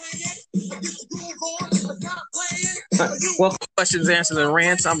Welcome to Questions, Answers, and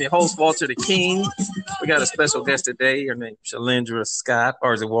Rants. I'm your host, Walter the King. We got a special guest today. Her name's Shailendra Scott,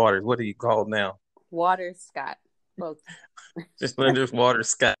 or is it Waters? What are you called now? Waters-Scott. Both. Shailendra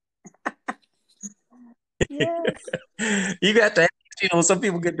Waters-Scott. Yes. You got to, some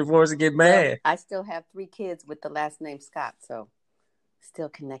people get divorced and get mad. Well, I still have 3 kids with the last name Scott, so still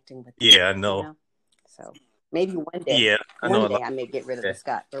connecting with them. Yeah, I know. You know? So maybe one day. Yeah, I know. One day I may get rid of the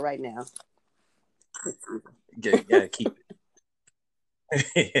Scott, but right now. You gotta keep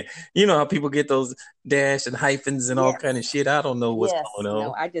it. You know how people get those dash and hyphens and all kind of shit. I don't know what's going on.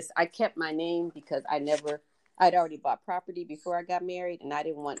 No, I kept my name because I'd already bought property before I got married, and I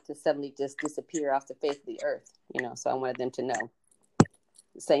didn't want to suddenly just disappear off the face of the earth, so I wanted them to know.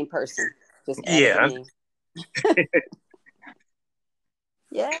 The same person. Just added the name.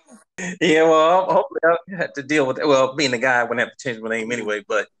 Yeah. Yeah, well, hopefully I'll have to deal with it. Well, being the guy, I wouldn't have to change my name anyway,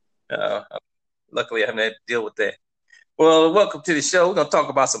 but luckily I haven't had to deal with that. Well, welcome to the show. We're going to talk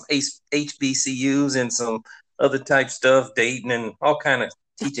about some HBCUs and some other type stuff, dating and all kind of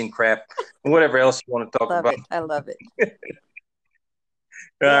teaching crap, and whatever else you want to talk about. I love it.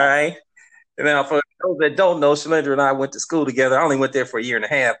 All right. Now, for those that don't know, Shailendra and I went to school together. I only went there for a year and a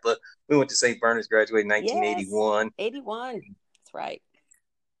half, but we went to St. Bernard's, graduated in 1981. 81. That's right.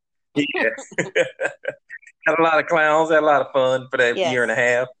 Yeah. Had a lot of clowns, had a lot of fun for that year and a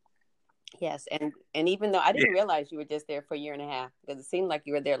half. Yes, and even though I didn't realize you were just there for a year and a half, because it seemed like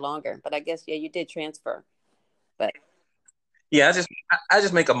you were there longer, but I guess, you did transfer. But yeah, I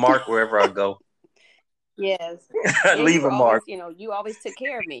just make a mark wherever I go. Yes. Leave a mark. You always took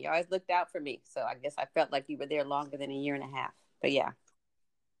care of me. You always looked out for me. So I guess I felt like you were there longer than a year and a half. But yeah.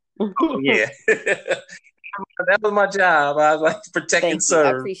 Yeah. That was my job. I was like protect and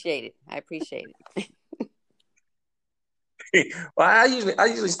serve. I appreciate it. Well, I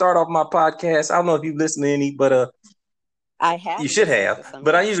usually start off my podcast. I don't know if you listen to any, but I have. You should have.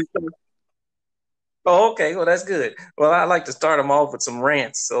 But I usually. Oh, okay. Well, that's good. Well, I like to start them off with some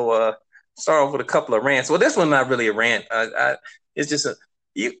rants. So start off with a couple of rants. Well, this one's not really a rant. It's just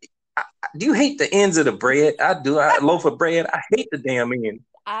do you hate the ends of the bread? I do. Loaf of bread. I hate the damn end.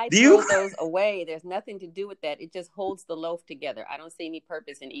 I throw those away. There's nothing to do with that. It just holds the loaf together. I don't see any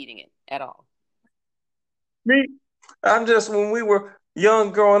purpose in eating it at all. Me, I'm just, when we were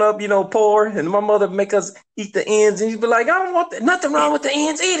young, growing up, poor, and my mother make us eat the ends, and you'd be like, I don't want nothing wrong with the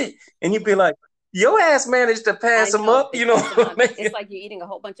ends, eat it. And you'd be like, your ass managed to pass them up, It's like you're eating a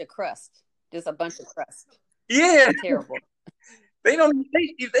whole bunch of crust, just a bunch of crust. Yeah, it's terrible. They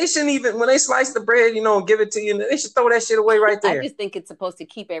shouldn't even, when they slice the bread, and give it to you, they should throw that shit away right there. I just think it's supposed to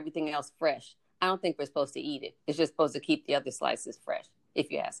keep everything else fresh. I don't think we're supposed to eat it. It's just supposed to keep the other slices fresh,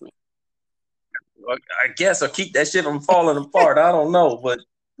 if you ask me. I guess, or keep that shit from falling apart. I don't know, but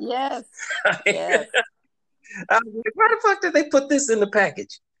yes. I was like, why the fuck did they put this in the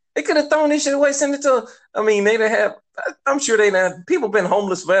package? They could have thrown this shit away, sent it to. I'm sure people been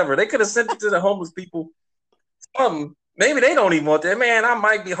homeless forever. They could have sent it to the homeless people. Maybe they don't even want that. Man, I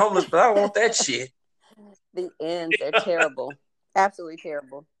might be homeless, but I don't want that shit. The ends are terrible. Absolutely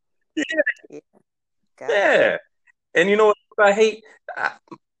terrible. Yeah. And you know what I hate?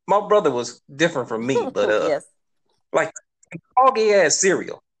 My brother was different from me, but yes. Like soggy ass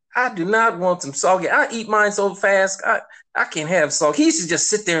cereal. I do not want some soggy. I eat mine so fast. I can't have soggy. He used to just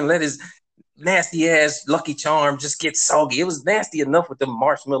sit there and let his nasty ass Lucky Charm just get soggy. It was nasty enough with the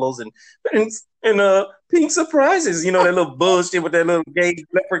marshmallows and pink surprises. That little bullshit with that little gay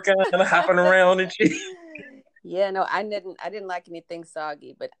leprechaun hopping around and shit. Yeah, no, I didn't like anything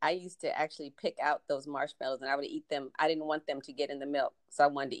soggy, but I used to actually pick out those marshmallows and I would eat them. I didn't want them to get in the milk, so I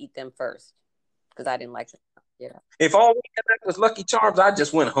wanted to eat them first because I didn't like them. Yeah. If all we had was Lucky Charms, I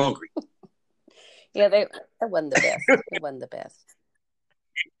just went hungry. Yeah, that wasn't the best. It wasn't the best.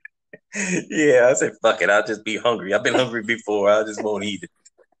 Yeah, I said, fuck it. I'll just be hungry. I've been hungry before. I just won't eat it.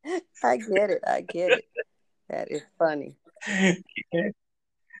 I get it. That is funny.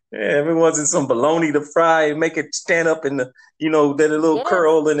 Yeah, if it wasn't some bologna to fry and make it stand up in the, that little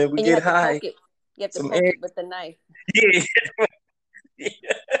curl and then we get high. You have to poke it with the knife. Yeah.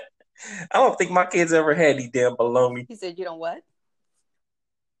 I don't think my kids ever had these damn bologna. He said, you don't what?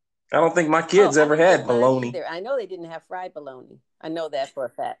 I don't think my kids ever had bologna. I know they didn't have fried bologna. I know that for a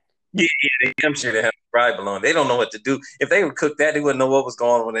fact. Yeah, I'm sure they have fried bologna. They don't know what to do. If they would cook that, they wouldn't know what was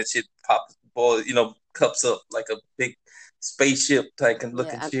going on when that shit pops, cups up like a big spaceship type of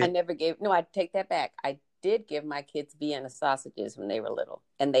looking shit. I take that back. I did give my kids Vienna sausages when they were little,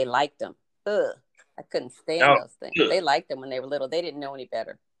 and they liked them. Ugh, I couldn't stand those things. They liked them when they were little. They didn't know any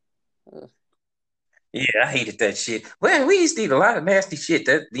better. Ugh. Yeah, I hated that shit. Man, we used to eat a lot of nasty shit.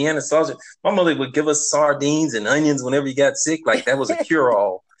 That Vienna sausage. My mother would give us sardines and onions whenever you got sick. Like that was a cure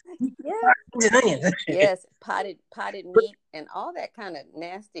all. Yeah. Onions. Yes, potted meat and all that kind of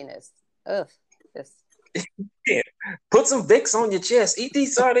nastiness. Ugh. Just Yeah. Put some Vicks on your chest. Eat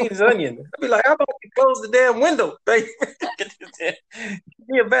these sardines and onions. I'd be like, how about you close the damn window, baby? Give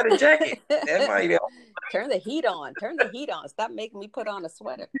me a better jacket. That might help. turn the heat on. Turn the heat on. Stop making me put on a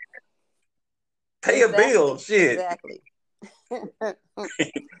sweater. Pay a bill. Exactly. Shit. Exactly.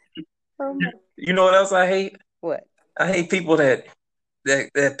 You know what else I hate? What? I hate people that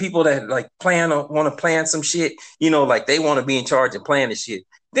people that like want to plan some shit, like they want to be in charge and plan the shit.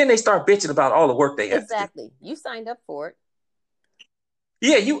 Then they start bitching about all the work they have to do. Exactly. You signed up for it.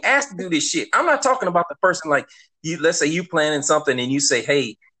 Yeah, you asked to do this shit. I'm not talking about the person like you. Let's say you planning something and you say,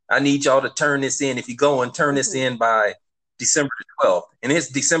 "Hey, I need y'all to turn this in. If you go and turn this in by December the 12th, and it's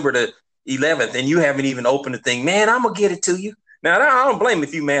December the 11th, and you haven't even opened the thing, man, I'm gonna get it to you." Now I don't blame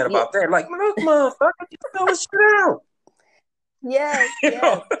if you mad about that. Like, look, motherfucker, you fill this shit out. Yes, You yes.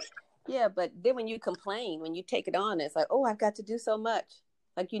 know? Yeah, but then when you complain, when you take it on, it's like, oh, I've got to do so much.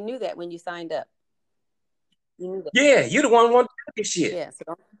 Like you knew that when you signed up. You knew that. Yeah, you the one who want to do this shit. Yeah.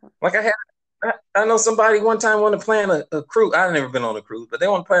 So Like I know somebody one time wanted to plan a cruise. I've never been on a cruise, but they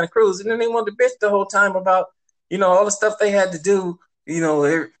want to plan a cruise, and then they wanted to bitch the whole time about, all the stuff they had to do.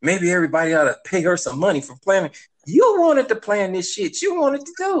 Maybe everybody ought to pay her some money for planning. You wanted to plan this shit. You wanted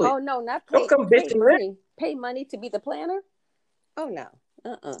to do it. oh no, not Don't come pay bitching. money. Pay money to be the planner? Oh no.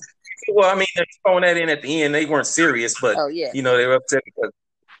 Well, I mean, they're throwing that in at the end. They weren't serious, but Oh yeah. they were upset because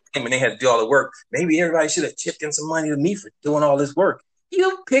they had to do all the work. Maybe everybody should have chipped in some money to me for doing all this work.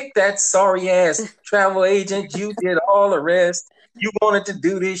 You picked that sorry ass travel agent. You did all the rest. You wanted to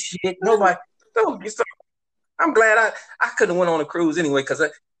do this shit. Nobody. No, I'm glad I couldn't have went on a cruise anyway because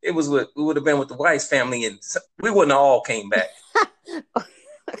it would have been with the Weiss family and we wouldn't have all came back.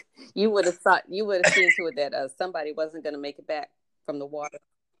 You would have seen to it that somebody wasn't going to make it back from the water.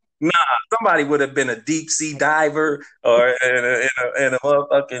 Nah, somebody would have been a deep sea diver or and a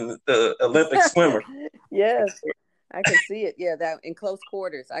motherfucking Olympic swimmer. Yes, I can see it. Yeah, that in close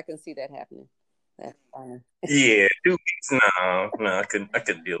quarters, I can see that happening. That's fine. Yeah, 2 weeks. No, I couldn't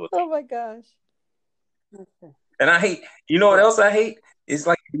deal with it. Oh my gosh. Okay. And I hate. You know what else I hate? It's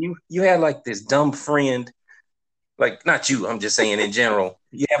like you had like this dumb friend. Like not you. I'm just saying in general.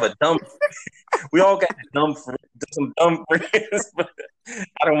 You have a dumb. We all got some dumb friends, but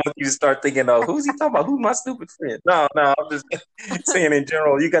I don't want you to start thinking, "Oh, who's he talking about? Who's my stupid friend?" No, I'm just saying in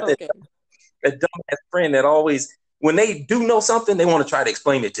general. You got Okay. that dumb ass friend that always, when they do know something, they want to try to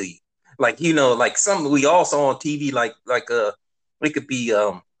explain it to you. Like like something we all saw on TV, like it could be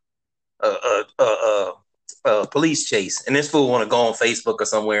a police chase, and this fool want to go on Facebook or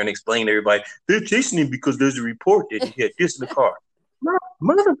somewhere and explain to everybody they're chasing him because there's a report that he had this in the car.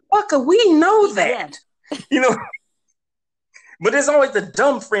 Motherfucker, we know that. Yeah. But there's always the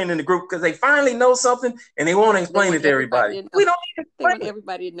dumb friend in the group because they finally know something and they want to explain it to everybody. We don't need to They want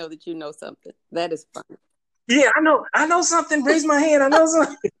everybody to know that you know something. That is fun. Yeah, I know something. Raise my hand. I know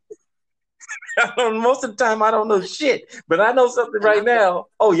something. Most of the time, I don't know shit, but I know something right now.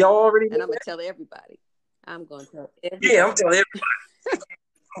 Oh, y'all already know. And I'm going to tell everybody. I'm going to tell everybody. Yeah, I'm telling everybody.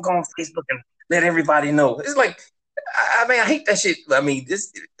 I'm going on Facebook and let everybody know. It's like, I mean, I hate that shit. I mean,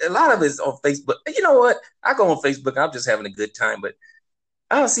 a lot of it's on Facebook. You know what? I go on Facebook. I'm just having a good time, but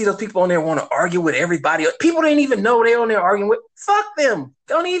I don't see those people on there want to argue with everybody. People didn't even know they're on there arguing with. Fuck them.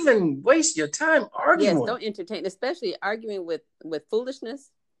 Don't even waste your time arguing. Yes, don't entertain, especially arguing with foolishness,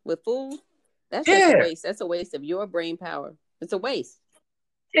 with fools. That's just a waste. That's a waste of your brain power. It's a waste.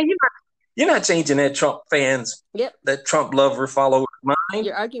 Yeah, you're not changing that Trump fans. Yep. That Trump lover follower mind.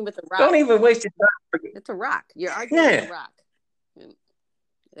 You're arguing with a rock. Don't even waste your time. It's a rock. You're arguing with a rock. And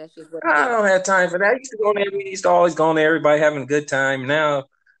that's just what I don't have time for that. I used to go on there. We used to always go on there. Everybody having a good time. Now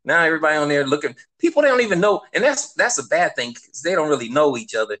everybody on there looking. People they don't even know, and that's a bad thing because they don't really know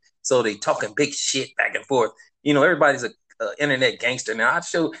each other. So they talking big shit back and forth. Everybody's a internet gangster now. I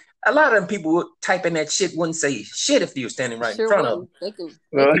show a lot of them people would type in that shit wouldn't say shit if you were standing right in front of them. They can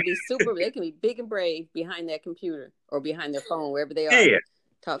be super. They can be big and brave behind that computer or behind their phone, wherever they are. Yeah.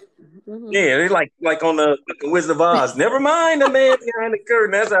 Talk. Mm-hmm. Yeah, they like on the Wizard of Oz. Never mind the man behind the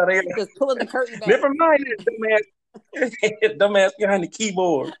curtain. That's how they just pulling the curtain back. Never mind that dumbass behind the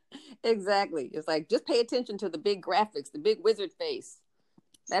keyboard. Exactly. It's like just pay attention to the big graphics, the big wizard face.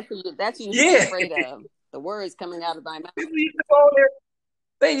 That's who you're afraid of. The words coming out of my mouth.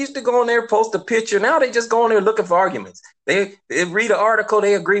 They used to go on there, post a picture. Now they just go on there looking for arguments. They read an article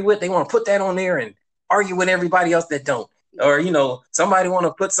they agree with. They want to put that on there and argue with everybody else that don't. Or, somebody want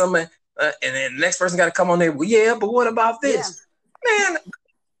to put some and then the next person got to come on there. Well, yeah, but what about this, man?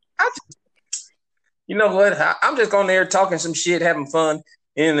 You know what? I'm just going there talking some shit, having fun.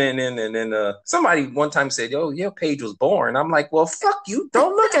 And somebody one time said, "Oh, your page was boring." I'm like, "Well, fuck you!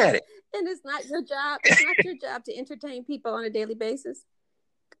 Don't look at it." And it's not your job. It's not your job to entertain people on a daily basis.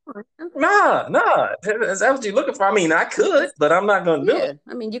 Nah. Is that what you're looking for? I mean, I could, but I'm not going to do it.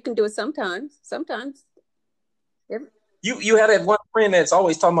 I mean, you can do it sometimes. Sometimes. You had that one friend that's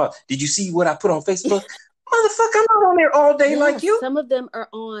always talking about, did you see what I put on Facebook? Motherfucker, I'm not on there all day like you. Some of them are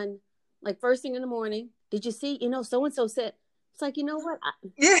on like first thing in the morning. Did you see, so-and-so said, it's like, you know what?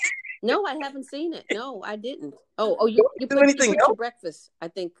 No, I haven't seen it. No, I didn't. You put your breakfast. I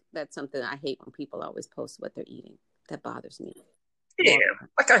think that's something I hate when people always post what they're eating. That bothers me. Yeah,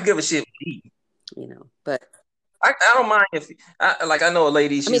 like I give a shit what you eat. But I don't mind if I know a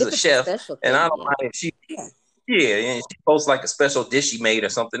lady, she's a chef, and I don't mind if she and she posts like a special dish she made or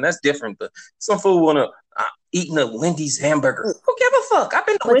something. That's different. But some fool wanna eating a Wendy's hamburger. Who give a fuck? I've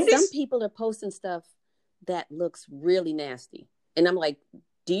been to Wendy's. Some people are posting stuff that looks really nasty, and I'm like,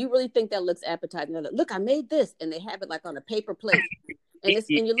 do you really think that looks appetizing? Like, look, I made this, and they have it like on a paper plate, and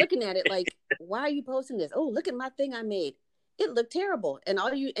you're looking at it like, why are you posting this? Oh, look at my thing I made. It looked terrible, and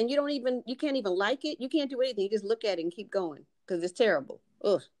you can't even like it. You can't do anything. You just look at it and keep going because it's terrible.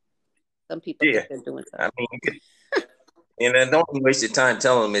 Ugh. Some people think they're doing something. I mean, and then don't waste your time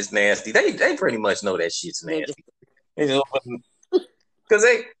telling them it's nasty. They pretty much know that shit's nasty. Because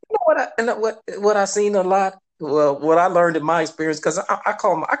what I seen a lot. Well, what I learned in my experience, because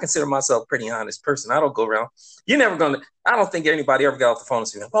I consider myself a pretty honest person. I don't go around. I don't think anybody ever got off the phone and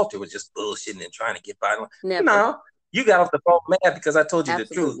said, Walter was just bullshitting and trying to get by. Never. No, you got off the phone mad because I told you the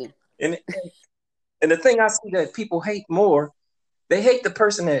truth. And the thing I see that people hate more, they hate the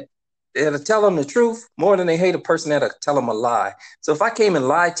person that'll tell them the truth more than they hate a person that'll tell them a lie. So if I came and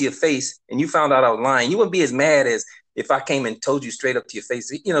lied to your face and you found out I was lying, you wouldn't be as mad as if I came and told you straight up to your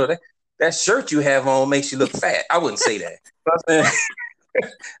face. That shirt you have on makes you look fat. I wouldn't say that.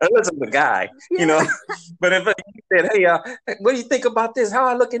 Unless I'm the guy, But if you said, "Hey, what do you think about this? How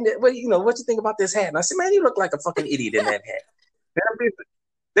I look in it? What you think about this hat?" And I said, "Man, you look like a fucking idiot in that hat."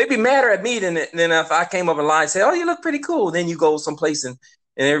 They'd be madder at me than if I came up and lied and said, "Oh, you look pretty cool." Then you go someplace and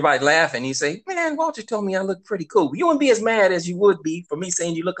everybody laugh and you say, "Man, Walter told me I look pretty cool." You wouldn't be as mad as you would be for me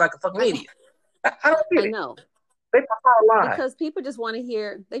saying you look like a fucking idiot. I don't get it. I know. They prefer a lie. Because people just want to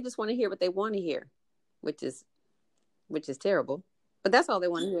hear. They just want to hear what they want to hear, which is terrible. But that's all they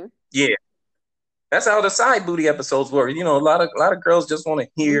want to hear. Yeah, that's how the side booty episodes work. A lot of girls just want to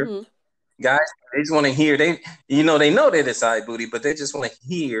hear. Mm-hmm. Guys, they just want to hear. They know they're the side booty, but they just want to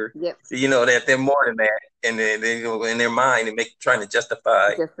hear. Yep. That they're more than that, and then they go in their mind and trying to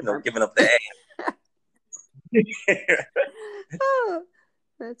justify giving up the ass. Oh,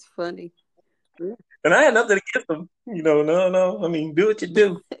 that's funny. And I had nothing against them. No. I mean, do what you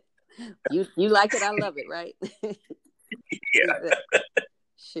do. You like it, I love it, right? Yeah.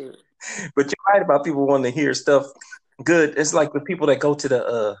 Shoot. But you're right about people wanting to hear stuff good. It's like the people that go to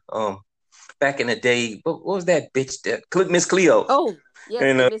the back in the day. What was that bitch? Miss Cleo. Oh,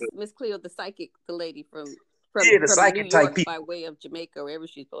 yes, Miss Cleo, the psychic, the lady from the psychic New type York, people by way of Jamaica, wherever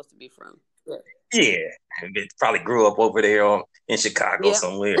she's supposed to be from. Yeah, and it probably grew up over there in Chicago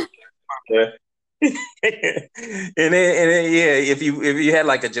somewhere. and then, if you had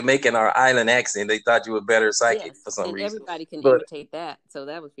like a Jamaican or island accent, they thought you were better psychic for some reason. Everybody can imitate that, so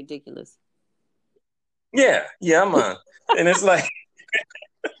that was ridiculous. Yeah, I'm on, and it's like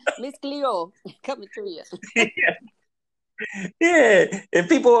Miss Cleo coming to you. Yeah, and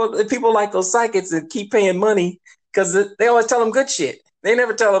people like those psychics and keep paying money because they always tell them good shit. They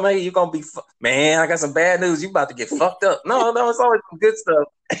never tell them, "Hey, you're gonna be man. I got some bad news. You about to get fucked up." No, it's always some good stuff.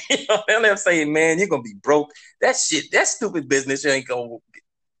 They'll never say, "Man, you're gonna be broke." That shit, that stupid business ain't gonna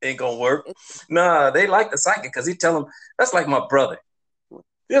work. Nah, they like the psychic because he tell them. That's like my brother.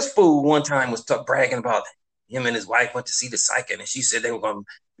 This fool one time was bragging about him and his wife went to see the psychic, and she said they were gonna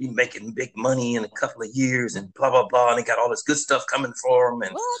be making big money in a couple of years and blah blah blah, and they got all this good stuff coming for them,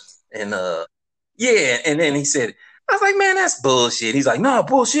 and then he said. I was like, man, that's bullshit. He's like, nah,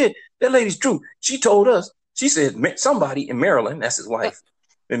 bullshit. That lady's true. She told us. She said somebody in Maryland, that's his wife,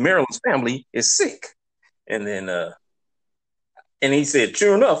 in Maryland's family is sick. And then, and he said,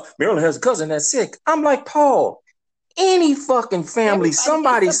 sure enough, Maryland has a cousin that's sick. I'm like, Paul, any fucking family,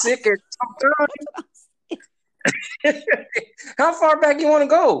 somebody's sick at some time. How far back you want to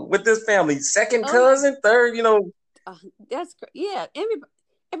go with this family? Second cousin, third, That's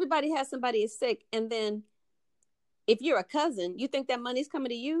everybody has somebody is sick, and then. If you're a cousin, you think that money's coming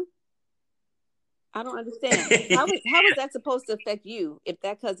to you? I don't understand. How is that supposed to affect you if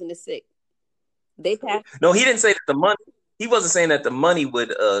that cousin is sick? They passed. No, he didn't say that the money. He wasn't saying that the money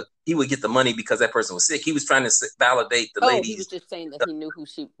would. He would get the money because that person was sick. He was trying to validate the Oh, he was ladies. just saying that he knew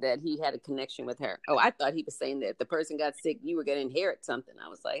that he had a connection with her. Oh, I thought he was saying that if the person got sick, you were going to inherit something. I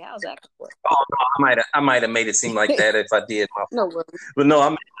was like, how's that going to work? Oh no, I might have made it seem like that if I did. No worries. But no, I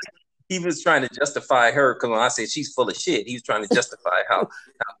mean, he was trying to justify her because when I said she's full of shit, he was trying to justify how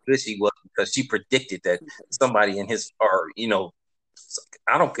good she was because she predicted that somebody in his, or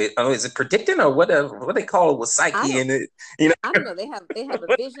I don't get. Is it predicting or whatever? What they call it was psyche, and it. I don't know. They have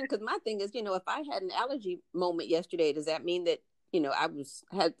a vision because my thing is, if I had an allergy moment yesterday, does that mean that I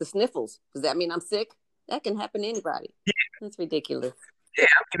had the sniffles? Does that mean I'm sick? That can happen to anybody. Yeah. That's ridiculous. Yeah,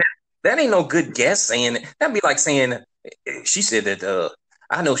 I mean, that ain't no good guess. Saying that'd be like saying she said that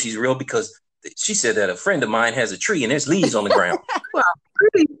I know she's real because she said that a friend of mine has a tree and there's leaves on the ground. Well, I'm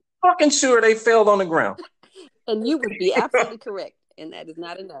pretty fucking sure they fell on the ground. And you would be absolutely correct. And that is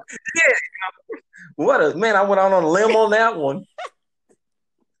not enough. Yeah. What a man. I went out on a limb on that one.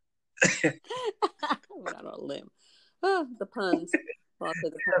 I went out on a limb. Oh, the puns.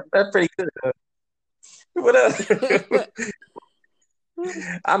 That's pretty good. What else?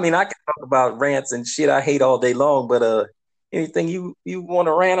 I mean, I can talk about rants and shit I hate all day long, but anything you want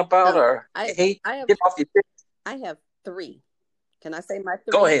to rant about or hate? Get off your chest. I have 3. Can I say my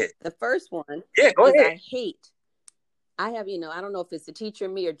 3? Go ahead. The first one go ahead. I have, I don't know if it's the teacher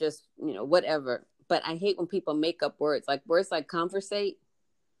in me or just, whatever, but I hate when people make up words. Like words like conversate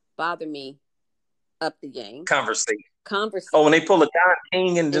bother me up the game. Conversate. Oh, when they pull a Don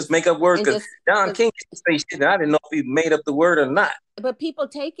King and just make up words, because Don King say shit and I didn't know if he made up the word or not. But people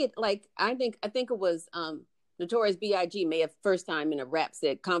take it like, I think it was Notorious B.I.G. may have first time in a rap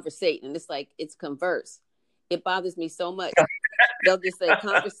said conversate, and it's like, it's converse. It bothers me so much. They'll just say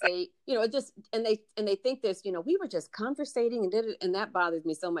conversate, and they think this, we were just conversating and did it, and that bothers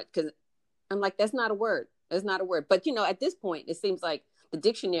me so much because I'm like, that's not a word. That's not a word. But at this point, it seems like the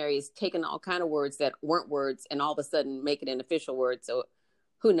dictionary is taking all kind of words that weren't words and all of a sudden make it an official word. So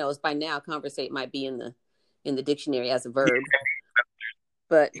who knows? By now, conversate might be in the dictionary as a verb.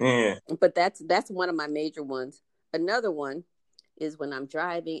 But that's one of my major ones. Another one is when I'm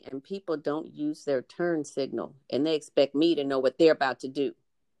driving and people don't use their turn signal and they expect me to know what they're about to do.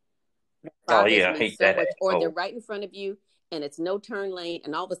 Oh yeah, I hate that. Or they're right in front of you and it's no turn lane,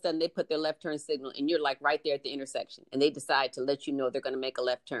 and all of a sudden they put their left turn signal and you're like right there at the intersection and they decide to let you know they're going to make a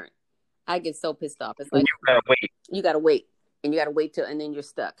left turn. I get so pissed off. It's like, you gotta wait and you gotta wait till, and then you're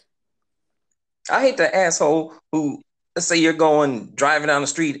stuck. I hate the asshole who, let's say you're driving down the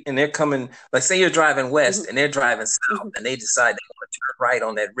street and they're coming, like say you're driving west and they're driving south and they decide they want to turn right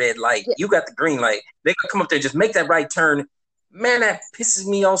on that red light. Yeah. You got the green light. They can come up there, just make that right turn. Man, that pisses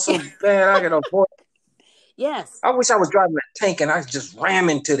me off so bad. I gotta avoid. Yes. I wish I was driving a tank and I just ram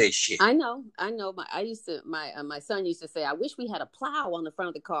into that shit. I know. My son used to say, I wish we had a plow on the front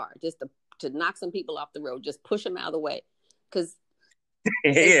of the car just to knock some people off the road, just push them out of the way. Because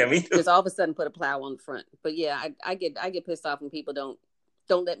yeah, me too. Just all of a sudden put a plow on the front. But yeah, I get pissed off when people don't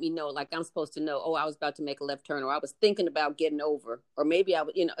let me know, like I'm supposed to know, oh, I was about to make a left turn, or I was thinking about getting over, or maybe I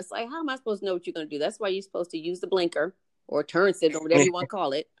would, it's like, how am I supposed to know what you're going to do? That's why you're supposed to use the blinker or turn signal, whatever you want to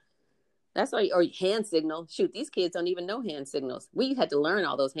call it. That's why, or hand signal. Shoot, these kids don't even know hand signals. We had to learn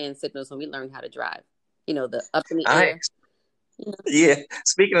all those hand signals when we learned how to drive. The up in the air. Yeah.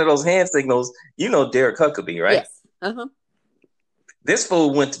 Speaking of those hand signals, Derek Huckabee, right? Yes. Uh-huh. This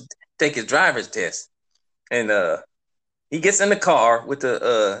fool went to take his driver's test, and he gets in the car with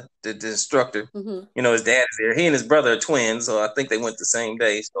the instructor. Mm-hmm. His dad is there. He and his brother are twins, so I think they went the same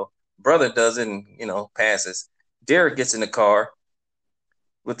day. So brother does it and, passes. Derek gets in the car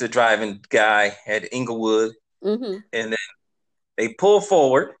with the driving guy at Inglewood, and then they pull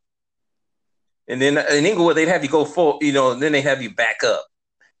forward, and then in Inglewood they'd have you go forward, and then they have you back up,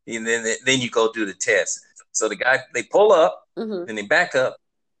 and then you go do the test. So they pull up, then they back up,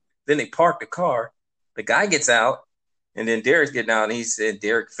 then they park the car. The guy gets out, and then Derek's getting out, and he said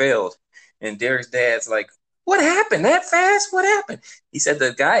Derek failed, and Derek's dad's like, "What happened that fast? What happened?" He said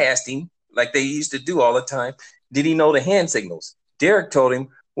the guy asked him, like they used to do all the time, did he know the hand signals? Derek told him,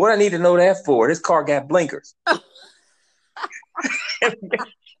 what I need to know that for? This car got blinkers.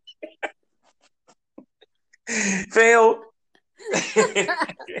 Failed.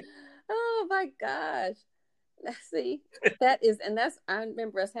 Oh my gosh. See, I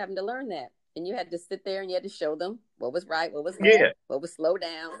remember us having to learn that. And you had to sit there and you had to show them what was right, what was left, what was slow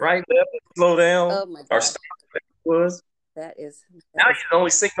down. Right, left, slow down. Oh my God. Or stop was. That is. Now the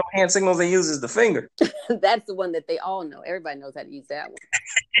only hand signals they use is the finger. That's the one that they all know. Everybody knows how to use that one.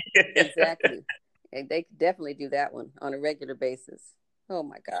 Exactly. And they definitely do that one on a regular basis. Oh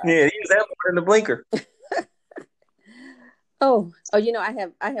my God. Yeah, he was that one in the blinker. Oh, I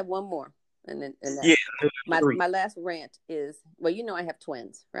have one more, and then Yeah, my last rant is, well, I have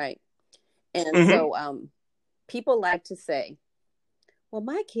twins, right? And mm-hmm. so people like to say, well,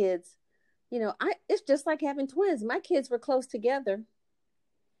 my kids, it's just like having twins. My kids were close together.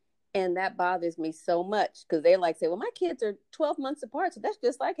 And that bothers me so much because they say, well, my kids are 12 months apart. So that's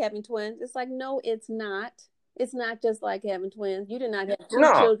just like having twins. It's like, no, it's not. It's not just like having twins. You do not have two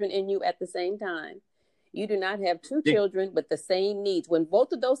No. children in you at the same time. You do not have two children with the same needs. When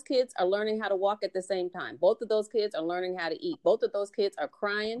both of those kids are learning how to walk at the same time, both of those kids are learning how to eat, both of those kids are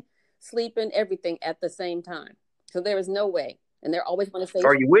crying, sleeping, everything at the same time. So there is no way. And they're always going to say,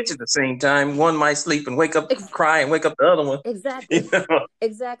 Or you witch at the same time. One might sleep and wake up, cry and wake up the other one. Exactly. You know?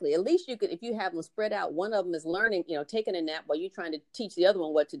 Exactly. At least you could, if you have them spread out, one of them is learning, taking a nap while you're trying to teach the other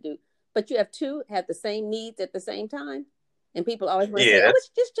one what to do. But you have two have the same needs at the same time. And people always want to say, oh,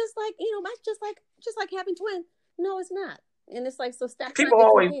 it's just like, that's just like having twins. No, it's not. And it's like, so stop trying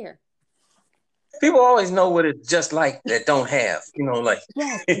to compare. People always know what it's just like that don't have,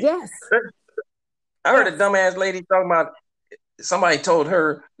 Yes. I heard a dumbass lady talking about, somebody told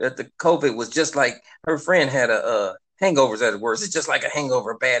her that the COVID was just like her friend had a hangovers at worse. It's just like a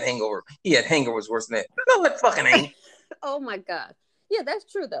hangover, a bad hangover. He had hangovers worse than that. No, it fucking ain't. Oh my God. Yeah,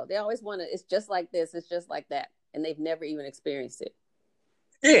 that's true though. They always want to, it's just like this, it's just like that. And they've never even experienced it.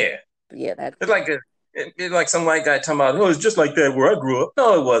 Yeah. Yeah, that's it's like some white guy talking about, oh, it's just like that where I grew up.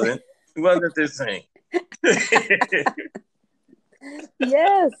 No, it wasn't. It wasn't the same.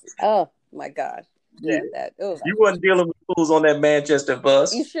 Yes. Oh my God. Yeah, you wasn't dealing with fools on that Manchester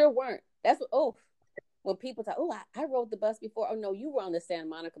bus. You sure weren't. That's what. When people talk, I rode the bus before. Oh no, you were on the Santa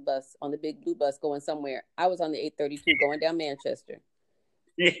Monica bus, on the big blue bus going somewhere. I was on the 832 going down Manchester.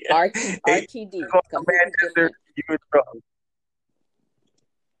 Yeah. RTD. Manchester, you in trouble.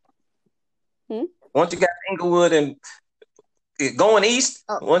 Once you got Inglewood and going east,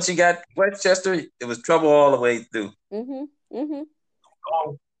 once you got Westchester, it was trouble all the way through.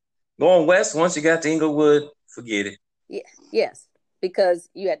 Going west, once you got to Inglewood, forget it. Yeah. Yes, because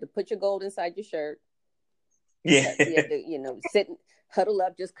you had to put your gold inside your shirt. Yeah. You had to, sit, huddle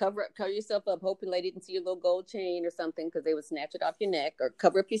up, just cover yourself up, hoping they didn't see your little gold chain or something because they would snatch it off your neck, or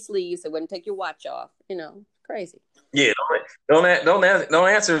cover up your sleeves so it wouldn't take your watch off. Crazy. Yeah, don't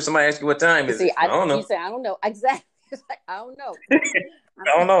answer if somebody asks you what time is it. I don't know. You say, I don't know. Exactly. It's like, I don't know. I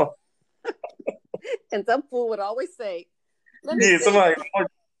don't know. And some fool would always say, somebody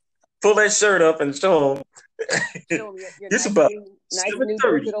pull that shirt up and show them. Show them your it's nice new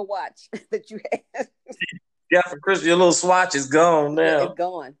digital watch that you had. Yeah, for Christmas, your little swatch is gone now. It's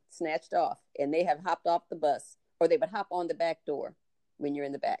gone, snatched off. And they have hopped off the bus, or they would hop on the back door when you're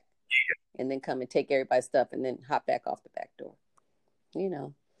in the back. And then come and take everybody's stuff and then hop back off the back door.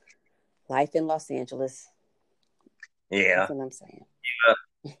 Life in Los Angeles. Yeah. That's what I'm saying.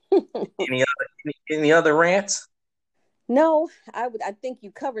 Any other rants? No, I think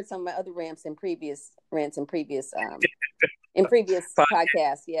you covered some of my other rants in previous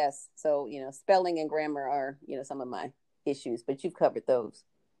podcasts. Yes. So, spelling and grammar are, some of my issues, but you've covered those.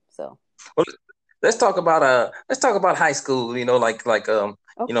 So well, let's talk about high school, like like the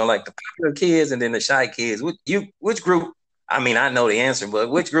popular kids and then the shy kids. Which group? I mean, I know the answer, but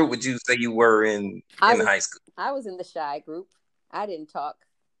which group would you say you were in high school? I was in the shy group. I didn't talk.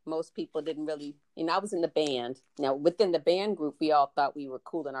 Most people didn't really, I was in the band. Now, within the band group, we all thought we were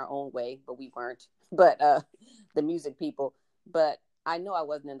cool in our own way, but we weren't. But the music people. But I know I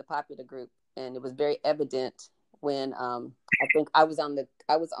wasn't in the popular group, and it was very evident when I think I was on the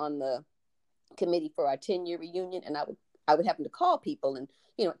committee for our 10-year reunion, and I would happen to call people and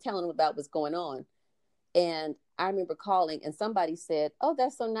telling them about what's going on. And I remember calling, and somebody said, "Oh,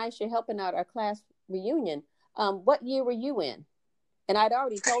 that's so nice. You're helping out our class reunion. What year were you in?" And I'd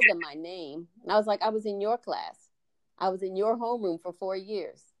already told them my name. And I was like, I was in your class. I was in your homeroom for 4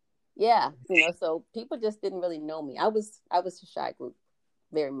 years. Yeah. So people just didn't really know me. I was a shy group,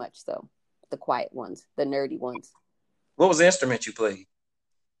 very much so. The quiet ones, the nerdy ones. What was the instrument you played?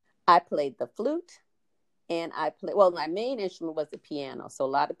 I played the flute, and my main instrument was the piano. So a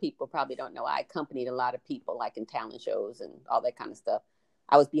lot of people probably don't know. I accompanied a lot of people, like in talent shows and all that kind of stuff.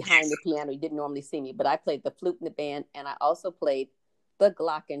 I was behind the piano. You didn't normally see me, but I played the flute in the band, and I also played the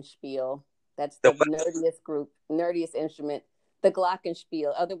glockenspiel. That's the nerdiest instrument. The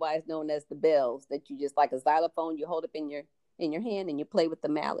glockenspiel, otherwise known as the bells, that you just, like a xylophone, you hold up in your hand and you play with the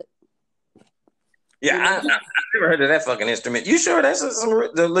mallet. Yeah, I've never heard of that fucking instrument. You sure that's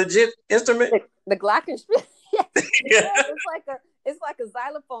the legit instrument? The glockenspiel. Yeah. It's like a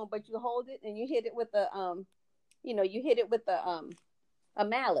xylophone, but you hold it and you hit it with the A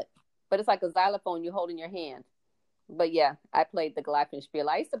mallet, but it's like a xylophone you hold in your hand. But yeah, I played the glockenspiel.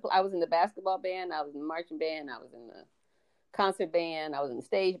 I was in the basketball band. I was in the marching band. I was in the concert band. I was in the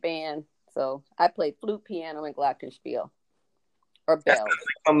stage band. So I played flute, piano, and glockenspiel or That's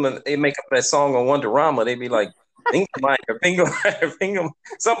bells. they make up that song on Wonderama. They be like, Fingermite or Finger,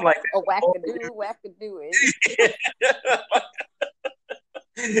 something like Oh, wackadoo, wackadoo.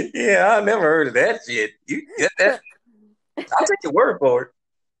 that. Yeah, I never heard of that shit. You get that? I'll take your word for it.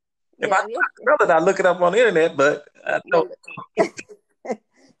 If I Yeah, spell it, I look it up on the internet. But I yeah. know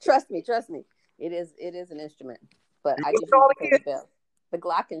Trust me, trust me. It is an instrument, but I what's just it usually called play again. the bell, the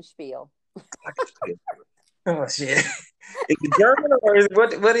glockenspiel. Oh shit! Is it German or is it,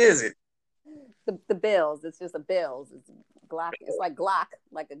 what is it? The bells. It's just a bells. It's Glock. It's like Glock,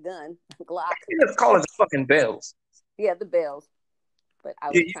 like a gun. Glock. Let's call it the fucking bells. Yeah, the bells. But I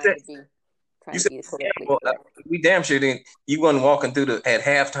Yeah, was you trying to said be politically piano. correct. We damn sure didn't. You wasn't walking through the at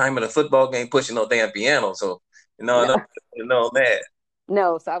halftime of the football game pushing no damn piano. So No, no that.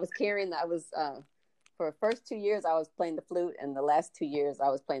 no. So I was carrying. I was for the first 2 years I was playing the flute, and the last 2 years I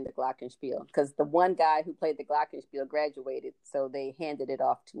was playing the glockenspiel because the one guy who played the glockenspiel graduated, so they handed it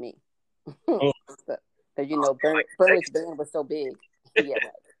off to me. Because Bernard's band was so big. Yeah,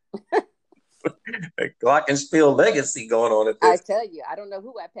 right. Glockenspiel legacy going on at I this. tell you, I don't know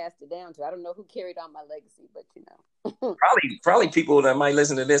who I passed it down to. I don't know who carried on my legacy, but Probably people that might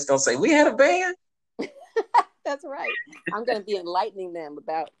listen to this gonna say we had a band. That's right. I'm going to be enlightening them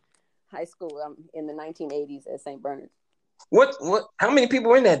about high school in the 1980s at St. Bernard's. What? How many people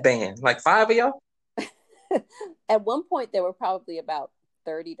were in that band? Like 5 of y'all? At one point, there were probably about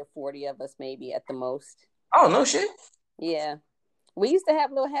 30 to 40 of us, maybe at the most. Oh no shit. Yeah. We used to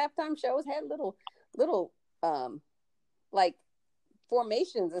have little halftime shows, had little, like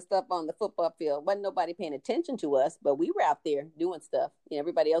formations and stuff on the football field. Wasn't nobody paying attention to us, but we were out there doing stuff.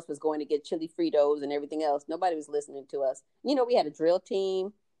 Everybody else was going to get chili Fritos and everything else. Nobody was listening to us. We had a drill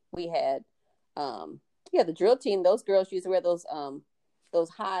team. We had, the drill team. Those girls used to wear those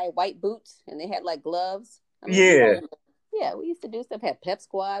high white boots, and they had like gloves. I mean, Yeah. we used to do stuff. Had pep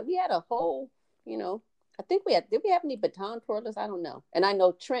squad. We had a whole, I think did we have any baton twirlers? I don't know. And I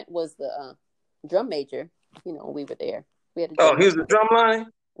know Trent was the drum major, we were there. We had a Oh, drum he was the drum line.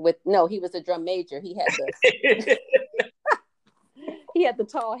 he was a drum major. He had the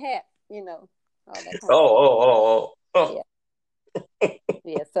tall hat, all that kind of stuff. Oh.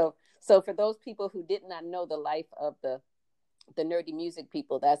 Yeah. So for those people who did not know the life of the nerdy music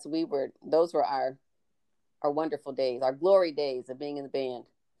people, those were our wonderful days, our glory days of being in the band,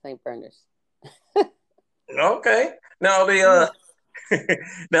 St. Bernard's. Okay. Now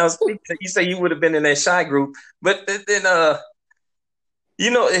now you say you would have been in that shy group, but then he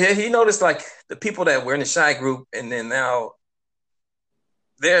noticed like the people that were in the shy group, and then now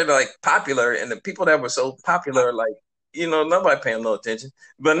they're like popular, and the people that were so popular, like nobody paying no attention.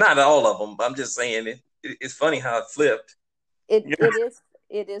 But not all of them. I'm just saying it's funny how it flipped. It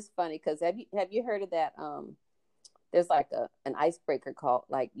is funny because have you heard of that? There's like an icebreaker called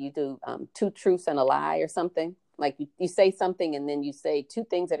like you do 2 truths and a lie or something. Like you say something and then you say 2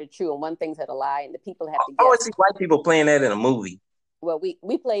 things that are true and 1 thing's that a lie, and the people have to I always guess. see white people playing that in a movie. Well,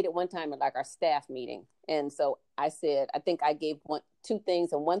 we played it one time at like our staff meeting, and so I said I think I gave 2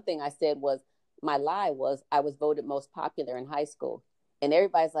 things, and 1 thing I said was my lie was I was voted most popular in high school, and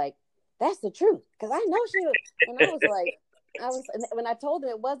everybody's like, "That's the truth," because I know she was, and I was like. When I told them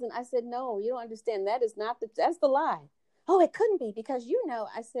it wasn't, I said, "No, you don't understand. That's the lie." Oh, it couldn't be because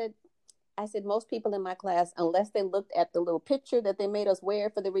I said most people in my class, unless they looked at the little picture that they made us wear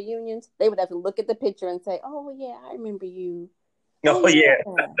for the reunions, they would have to look at the picture and say, "Oh yeah, I remember you. Oh yeah.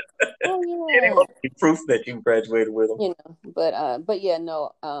 Oh yeah." Proof that you graduated with them. But yeah,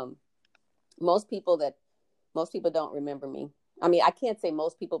 no. Most people don't remember me. I mean, I can't say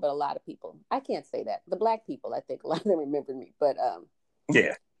most people, but a lot of people. I can't say that. The Black people, I think a lot of them remember me. But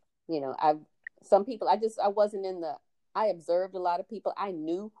yeah, some people. I wasn't in the. I observed a lot of people. I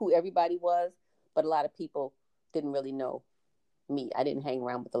knew who everybody was, but a lot of people didn't really know me. I didn't hang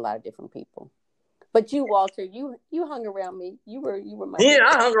around with a lot of different people. But you, Walter, you hung around me. You were my. Yeah,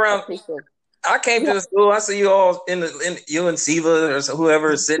 I hung around. I came to the school. I see you all in you and Siva or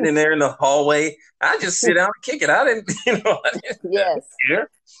whoever is sitting in there in the hallway. I just sit down and kick it. I didn't, Yes. Yeah.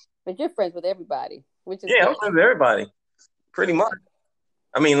 But you're friends with everybody, which is I'm good. friends with everybody, pretty much.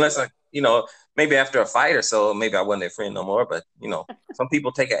 I mean, unless maybe after a fight or so, maybe I wasn't their friend no more. But some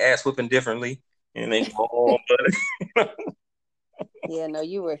people take an ass whooping differently, and they go on. But yeah, no,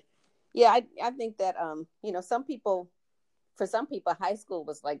 you were. Yeah, I think that for some people, high school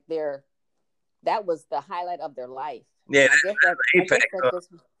was like that was the highlight of their life. Yeah, I guess that I Apex. guess that just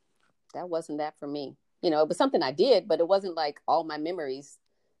that wasn't that for me. It was something I did, but it wasn't like all my memories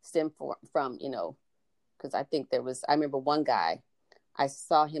stem from, because I remember one guy, I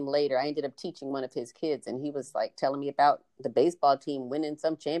saw him later. I ended up teaching one of his kids, and he was like telling me about the baseball team winning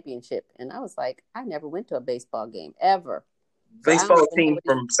some championship. And I was like, I never went to a baseball game ever. So I don't Baseball even know team what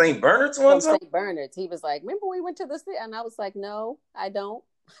from St. Bernard's from one's up? St. Bernard's. He was like, remember we went to this? And I was like, no, I don't.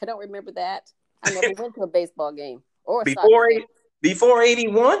 I don't remember that. I never went to a baseball game or a soccer before game. before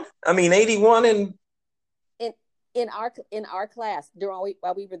 81? I mean 81 and In in our class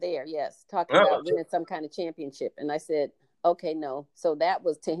while we were there, yes, talking oh, about winning some kind of championship. And I said, okay, no. So that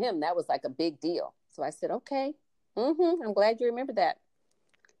was, to him, that was like a big deal. So I said, okay, I'm glad you remember that.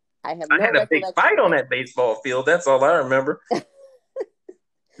 I have I no had a big recollection fight of on that. that baseball field. That's all I remember.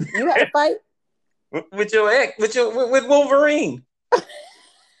 You had a fight? With your ex, with Wolverine.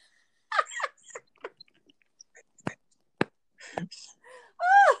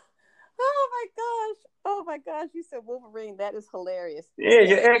 Oh my gosh. Oh my gosh. You said Wolverine. That is hilarious. Yeah, Yes.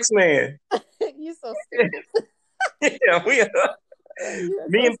 your ex-man. You're so stupid. Yeah, we You are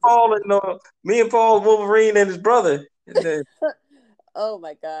me so and Paul stupid. and Wolverine and his brother. And then, Oh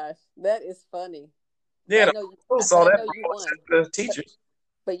my gosh. That is funny. But yeah, I the know you school saw but I that know you before won. the But teachers.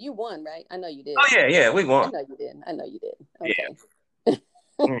 but you won, right? I know you Oh did. yeah, we I won. know you did. I know you did. Yeah. Okay.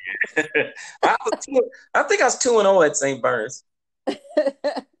 I was I think I was 2-0 at St. Bernard's.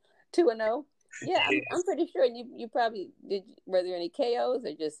 2-0. Yeah, I'm Yes. pretty sure you probably did. Were there any KOs,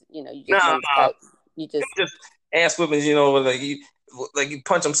 or just you No, just won no, fight? You just just ass whippings. Like you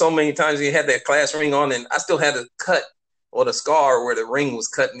punch them so many times. You had that class ring on, and I still had a cut or the scar where the ring was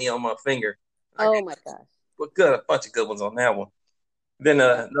cutting me on my finger. I oh my gosh. put good a bunch of good ones on that one. Then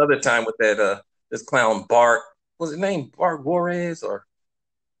That another time with that this clown Bart, was his name Bart Juarez or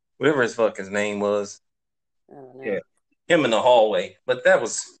whatever his fucking name was. I don't Yeah, know. him in the hallway. But that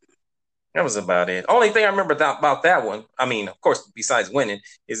was about it. Only thing I remember about that one, I mean, of course, besides winning,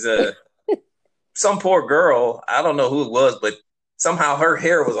 is some poor girl. I don't know who it was, but somehow her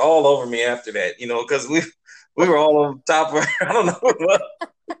hair was all over me after that. Because we were all on top of her. I don't know who it was.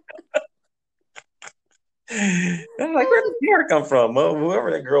 I'm like, where did the hair come from? Well, whoever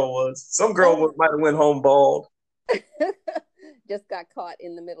that girl was, some girl Oh, might have went home bald. just got caught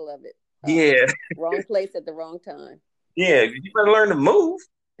in the middle of it. Yeah, Wrong place at the wrong time. yeah. You better learn to move.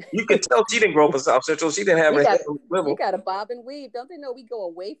 You could tell she didn't grow up in South Central. She didn't have You her head got on a you swivel. got to bob and weave. Don't they know we go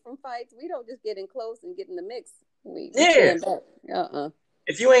away from fights? We don't just get in close and get in the mix. We Yeah. stand back.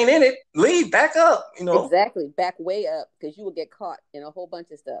 If you ain't in it, leave, back up. Exactly. Back way up, because you will get caught in a whole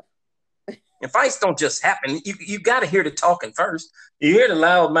bunch of stuff. And fights don't just happen. You got to hear the talking first. You hear the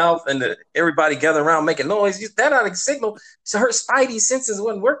loud mouth and everybody gathering around making noise. That ought to signal. So her spidey senses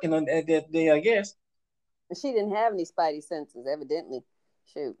wasn't working on that day, I guess. She didn't have any spidey senses, evidently.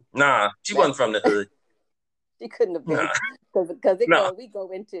 Shoot, Nah, she that wasn't from the hood. she couldn't have been, Nah, because nah. we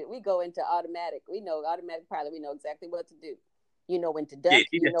go into automatic. We know automatic pilot. We know exactly what to do. You know when to Yeah, duck.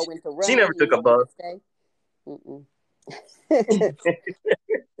 You know when to she never run. You took a know when bus. to stay.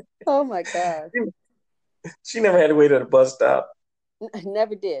 Oh my gosh. She never had to wait at a bus stop.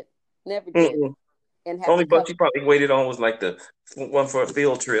 Never did. Never did. Mm-mm. And have to Only bus cover she probably waited on was like the one for a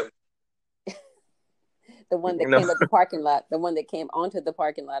field trip. the one You that know? came at the parking lot, the one that came onto the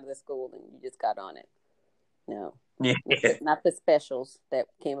parking lot of the school, and you just got on it. No, Yeah. not the specials that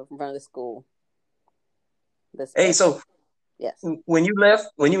came up in front of the school. The Hey, special. so Yes. when you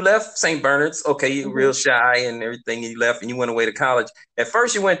left St. Bernard's, okay, you were hmm real shy and everything, and you left and you went away to college. At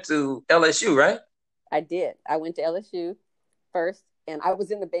first, you went to LSU, right? I did. I went to LSU first, and I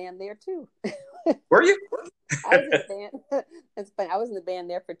was in the band there too. Were you? I was in the band. It's funny. I was in the band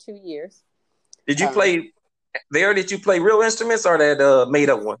there for 2 years. Did you Um, play there? Did you play real instruments or that made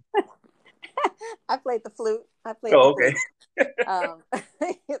up one? I played the flute. I played the Oh, flute. okay.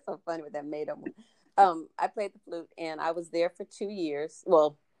 It's so funny with that made up one. I played the flute, and I was there for 2 years.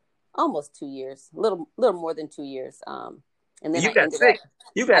 Well, almost 2 years, little more than 2 years. And then You I got ended sick. up.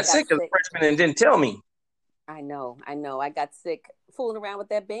 You I got got sick as a sick. freshman and didn't tell me. I know. I got sick fooling around with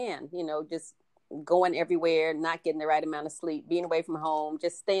that band. Just going everywhere, not getting the right amount of sleep, being away from home,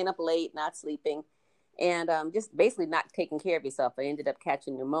 just staying up late, not sleeping, and just basically not taking care of yourself. I ended up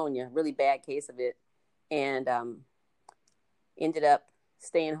catching pneumonia, really bad case of it, and ended up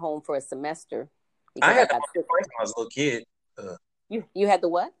staying home for a semester I because I had got pneumonia sick. twice when I was a little kid. Uh, You had the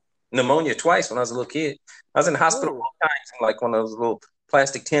what? Pneumonia twice when I was a little kid. I was in the hospital Ooh. all times in like one of those little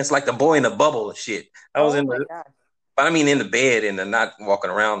plastic tents, like the boy in the bubble and shit. I was Oh in my the, gosh. but I mean in the bed and not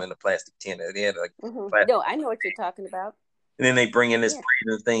walking around in the plastic tent. They had like plastic, No, I know what you're talking about. and then they bring in this Yeah.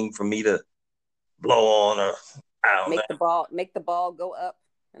 breathing thing for me to blow on or I don't know. Make the ball go up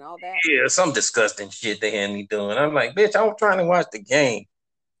and all that. Yeah, some disgusting shit they had me doing. I'm like, bitch, I'm trying to watch the game.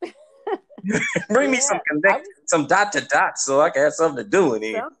 Bring me some Yeah, I connect, was some dot to dot, so I can have something to do in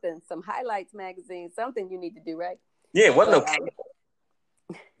here. some highlights magazine, something you need to do, right? Yeah, it wasn't But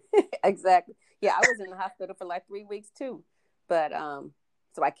okay. exactly. Yeah, I was in the hospital for like 3 weeks too. But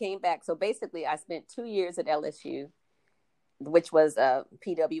so I came back. So basically I spent 2 years at LSU, which was a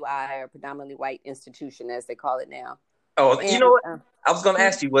PWI, or predominantly white institution as they call it now. Oh, you know And what? I was going to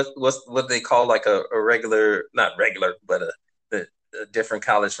ask you what they call like a regular, not regular, but a different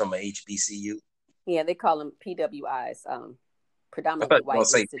college from a HBCU. yeah, they call them PWIs, I thought predominantly you were going white to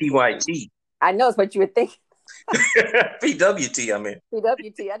say institutions. PYT. I know it's what you would think. PWT, I mean.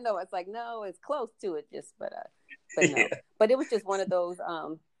 PWT. I know it's like, no, it's close to it, just but no. Yeah. But it was just one of those.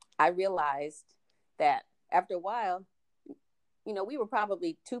 I realized that after a while, we were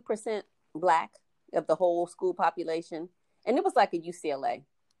probably 2% black of the whole school population, and it was like a UCLA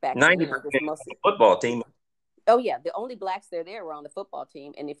back then. 90% Just mostly. football team Oh yeah, the only blacks there were on the football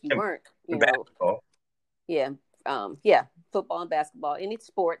team, and if you and weren't, basketball. yeah, yeah, football and basketball, any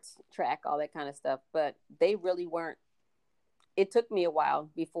sports, track, all that kind of stuff. But they really weren't. It took me a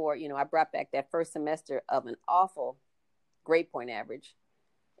while before I brought back that first semester of an awful grade point average,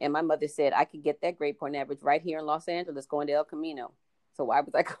 and my mother said I could get that grade point average right here in Los Angeles, going to El Camino. So I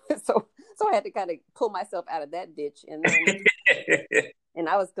was like, so I had to kind of pull myself out of that ditch, and then and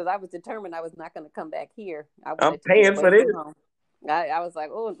because I was determined I was not going to come back here. I I'm wanted to be paying away for this. from home. I was like,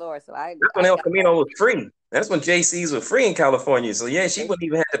 oh Lord, so That's when I El got back. Camino was free. That's when JCs were free in California. So yeah, she wouldn't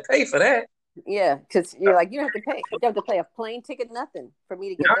even have to pay for that. Yeah, because you're like, you don't have to pay. You don't have to pay a plane ticket, nothing for me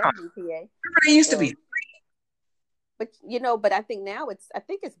to get Nah, that GPA. they used to So, be. but I think now I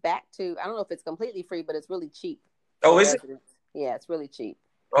think it's back to, I don't know if it's completely free, but it's really cheap Oh, for is it? residents. Yeah, it's really cheap,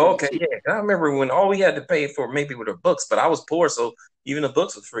 Oh, really okay, cheap. yeah. I remember when all we had to pay for maybe were the books, but I was poor, so even the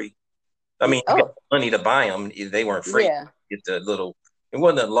books were free. I mean, you got Oh, money to buy them; they weren't free. yeah, Get the little. It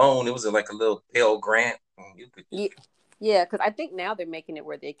wasn't a loan; it was like a little Pell Grant. You could just, yeah, yeah. Because I think now they're making it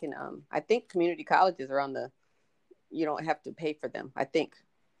where they can. I think community colleges are on the. You don't have to pay for them. I think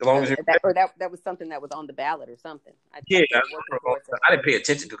as long as you're. that was something that was on the ballot or something. I Yeah, think they're working towards it. I didn't pay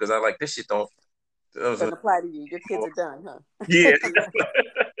attention to because I like this shit. Don't. That was Doesn't apply to you. Your kids are done, yeah. huh?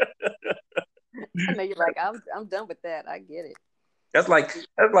 I know you're like, I'm done with that. I get it. That's like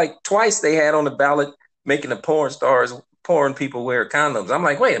twice they had on the ballot making the porn people wear condoms. I'm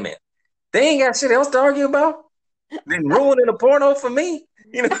like, wait a minute, they ain't got shit else to argue about. Then ruining a porno for me,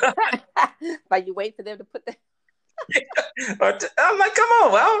 But you wait for them to put that. I'm like, come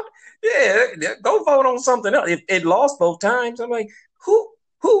on, well, yeah, go vote on something else. It lost both times. I'm like,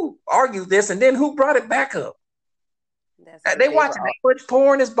 who argued this, and then who brought it back up? That's because They watching that much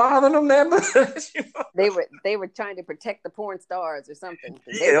porn is bothering them that much. they were trying to protect the porn stars or something.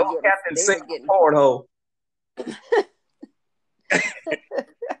 Yeah, old Captain They Sing were getting. pornhole.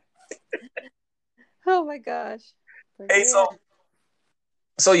 Oh my gosh. But Hey, yeah.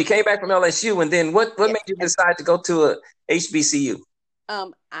 so you came back from LSU, and then what Yeah. made you decide to go to a HBCU?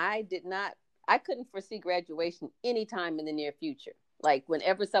 I did not. I couldn't foresee graduation anytime in the near future. Like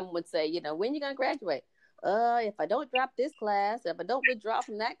whenever someone would say, when you gonna graduate? If I don't drop this class, if I don't withdraw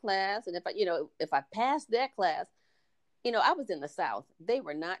from that class, and if I pass that class, I was in the South. They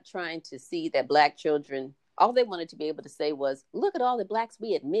were not trying to see that black children. All they wanted to be able to say was, look at all the blacks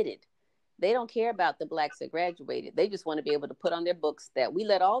we admitted. They don't care about the blacks that graduated. They just want to be able to put on their books that we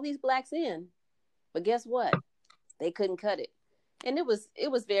let all these blacks in. But guess what? They couldn't cut it. And it was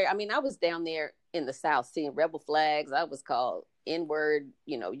very, I mean, I was down there in the South seeing rebel flags. I was called N-word,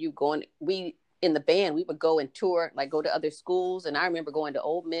 we in the band, we would go and tour, like go to other schools. And I remember going to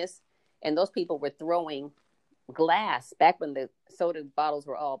Ole Miss, and those people were throwing glass back when the soda bottles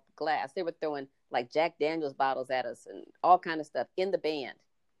were all glass. They were throwing like Jack Daniels bottles at us and all kind of stuff in the band.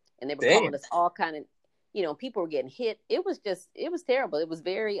 And they were calling us all kind of, people were getting hit. It was terrible. It was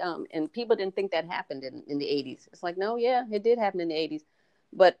very, and people didn't think that happened in the 80s. It's like, no, yeah, it did happen in the 80s.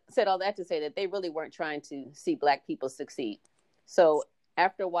 But said all that to say that they really weren't trying to see black people succeed. So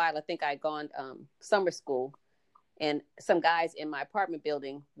after a while, I think I'd gone summer school, and some guys in my apartment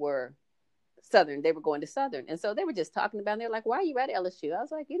building were Southern. They were going to Southern. And so they were just talking about it. They're like, why are you at LSU? I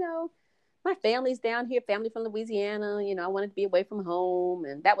was like, my family's down here, family from Louisiana. I wanted to be away from home.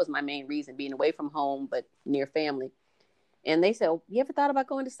 And that was my main reason, being away from home, but near family. And they said, oh, you ever thought about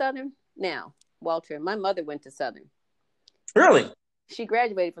going to Southern? Now, Walter, my mother went to Southern. Really? She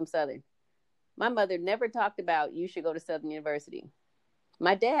graduated from Southern. My mother never talked about you should go to Southern University.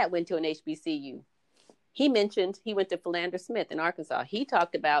 My dad went to an HBCU. he mentioned he went to Philander Smith in Arkansas. He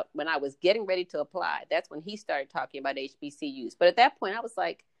talked about when I was getting ready to apply. That's when he started talking about HBCUs. But at that point, I was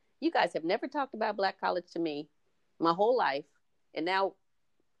like, you guys have never talked about Black college to me my whole life. And now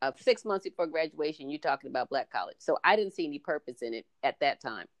 6 months before graduation, you're talking about Black college. So I didn't see any purpose in it at that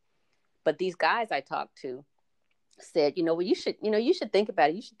time. But these guys I talked to said, well, you should think about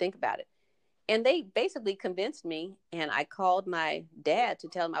it. You should think about it. And they basically convinced me. And I called my dad to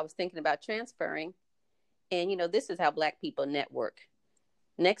tell him I was thinking about transferring. And, this is how Black people network.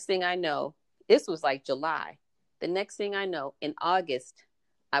 Next thing I know, this was like July. The next thing I know, in August,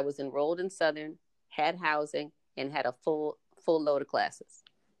 I was enrolled in Southern, had housing, and had a full load of classes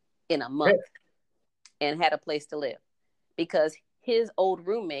in a month, and had a place to live, because his old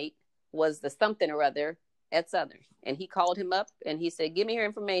roommate was the something or other at Southern. And he called him up and he said, give me her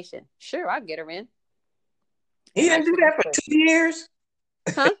information. Sure, I'll get her in. He didn't do that for 2 years?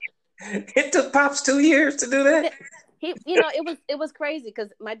 Huh? It took Pops 2 years to do that? It was crazy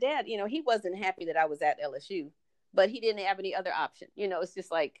because my dad, he wasn't happy that I was at LSU, but he didn't have any other option. It's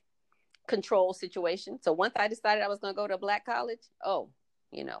just like control situation. So once I decided I was going to go to a Black college,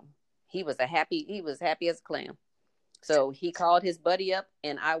 he was happy as a clam. So he called his buddy up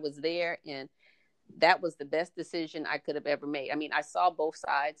and I was there, and that was the best decision I could have ever made. I mean, I saw both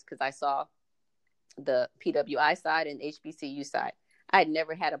sides because I saw the PWI side and HBCU side. I had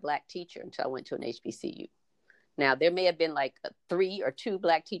never had a Black teacher until I went to an HBCU. Now, there may have been like 3 or 2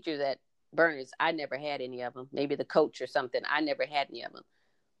 Black teachers at Berners. I never had any of them. Maybe the coach or something. I never had any of them.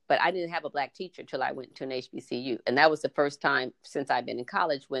 But I didn't have a Black teacher until I went to an HBCU. And that was the first time since I've been in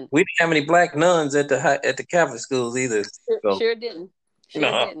college when... We didn't have any Black nuns at the Catholic schools either. So. Sure didn't.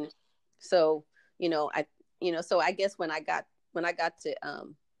 Didn't. So, so I guess when I got to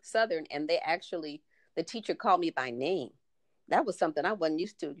Southern, and the teacher called me by name. That was something I wasn't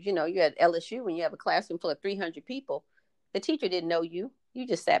used to. You at LSU, when you have a classroom full of 300 people, the teacher didn't know you. You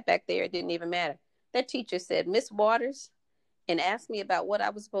just sat back there. It didn't even matter. That teacher said, Miss Waters, and asked me about what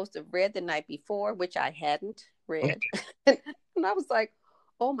I was supposed to have read the night before, which I hadn't read. And I was like,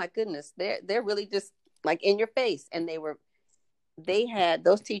 oh my goodness, they're really just like in your face. And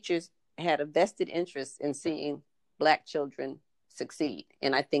those teachers had a vested interest in seeing Black children succeed.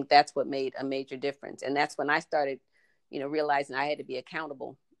 And I think that's what made a major difference. And that's when I started, realizing I had to be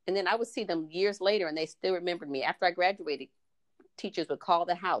accountable. And then I would see them years later and they still remembered me. After I graduated, teachers would call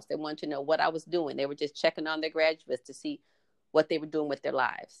the house. They wanted to know what I was doing. They were just checking on their graduates to see what they were doing with their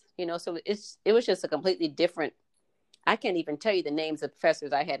lives. So it was just a completely different, I can't even tell you the names of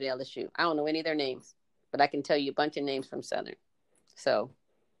professors I had at LSU. I don't know any of their names, but I can tell you a bunch of names from Southern. So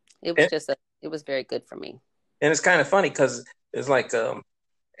it was it was very good for me. And it's kind of funny because it's like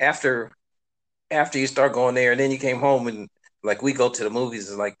after you start going there, and then you came home, and like we go to the movies,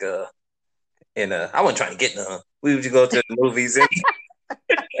 it's like and I wasn't trying to get none. We would just go to the movies, and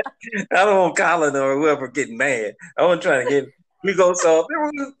I don't want Colin or whoever getting mad. I wasn't trying to get. We go saw.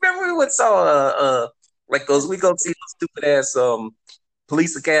 Remember we went saw like those. We go see those stupid ass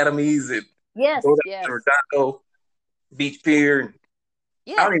police academies and yes, go down to Redondo Beach Pier.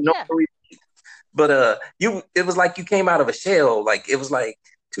 Yeah, I don't even know. But it was like you came out of a shell. Like it was like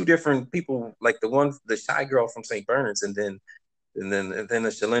 2 different people. Like the shy girl from St. Bernard's, and then the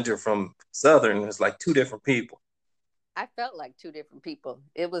Shailendra from Southern. It's like 2 different people. I felt like 2 different people.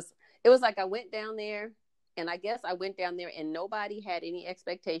 It was like I went down there, and I guess I went down there and nobody had any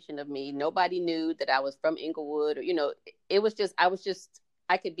expectation of me. Nobody knew that I was from Inglewood, or it was just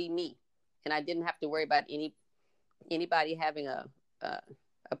I could be me, and I didn't have to worry about anybody having a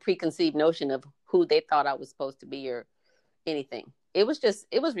preconceived notion of who they thought I was supposed to be or anything. It was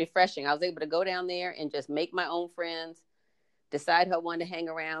refreshing. I was able to go down there and just make my own friends, decide who I wanted to hang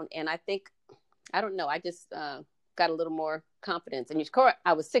around. And I think, I don't know, I just got a little more confidence. And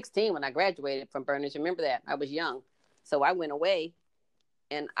I was 16 when I graduated from Berners. Remember that? I was young. So I went away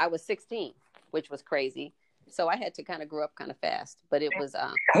and I was 16, which was crazy. So I had to kind of grow up kind of fast. But it was...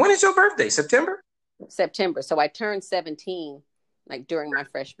 when is your birthday? September? September. So I turned 17 like during my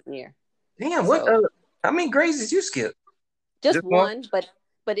freshman year. Damn, how many grades did you skip? Just one, but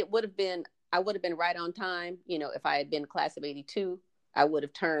it would have been, I would have been right on time. If I had been class of 82, I would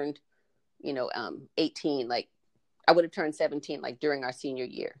have turned, 18, like I would have turned 17, like during our senior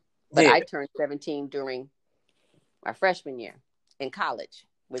year. But I turned 17 during my freshman year in college,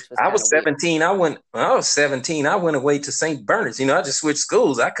 which was... I was 17. Weird. I was 17. I went away to St. Bernard's. I just switched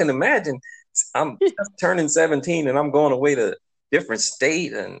schools. I couldn't imagine I'm turning 17 and I'm going away to different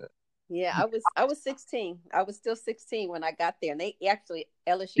state. And yeah, I was 16. I was still 16 when I got there, and they actually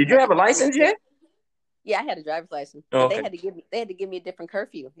LSU. Did you have a license yet? Yeah, I had a driver's license. Oh, but okay. they had to give me a different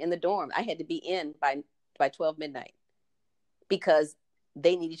curfew in the dorm. I had to be in by by 12 midnight because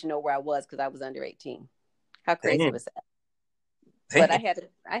they needed to know where I was because I was under 18. How crazy Damn. was that? But Damn.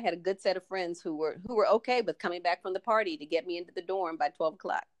 I had a good set of friends who were okay with coming back from the party to get me into the dorm by 12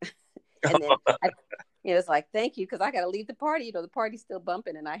 o'clock. And then it's like, thank you, because I got to leave the party. The party's still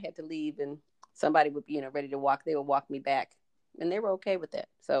bumping, and I had to leave, and somebody would be, ready to walk. They would walk me back, and they were okay with that.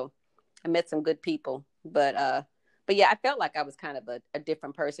 So I met some good people, but yeah, I felt like I was kind of a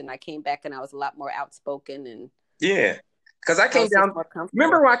different person. I came back, and I was a lot more outspoken, and Yeah, because I I came was just down. more comfortable.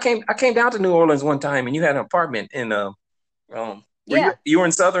 Remember when I came down to New Orleans one time, and you had an apartment in were Yeah. you were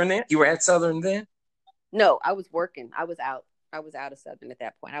in Southern then? You were at Southern then? No, I was working. I was out. I was out of Southern at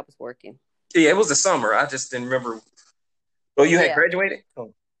that point. I was working. Yeah, it was the summer. I just didn't remember. Oh, you had Yeah. graduated?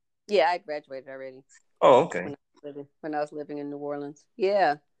 Oh, Yeah, I graduated already oh okay. when I was living in New Orleans.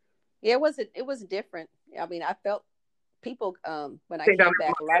 Yeah. Yeah, it was different. I mean, I felt people when I Came down came there with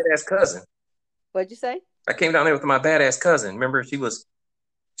back a my lot. badass cousin. What'd you say? I came down there with my badass cousin. Remember,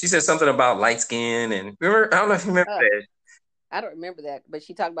 she said something about light skin, and remember, I don't know if you remember Uh, that. I don't remember that, but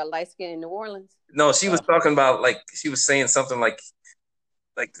she talked about light skin in New Orleans. No, she was Uh, talking about like she was saying something like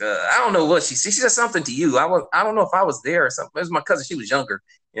I don't know what she said something to you. I don't know if I was there or something. It was my cousin. She was younger,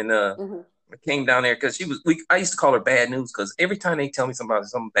 and mhm. I came down there because I used to call her bad news because every time they tell me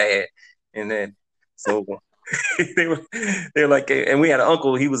something bad, and then so they were they're like, and we had an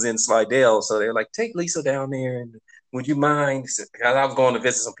uncle. He was in Slidell, so they're like, take Lisa down there, and would you mind? 'Cause I was going to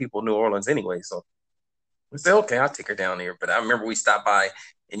visit some people in New Orleans anyway, so I said, okay, I'll take her down there. But I remember we stopped by,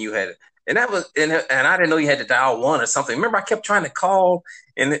 and you had. And that was, and I didn't know you had to dial one or something. Remember, I kept trying to call,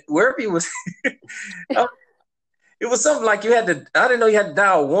 and wherever you was, it was something like you had to. I didn't know you had to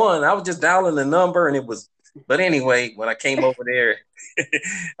dial one. I was just dialing the number, and it was. But anyway, when I came over there,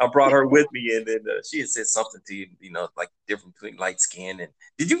 I brought her with me, and then she had said something to you, like different between light skin and.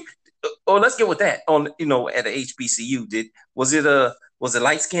 Did you? Oh, let's get with that. On at the HBCU, was it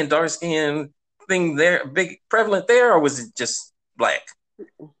light skin, dark skin thing there big prevalent there, or was it just black?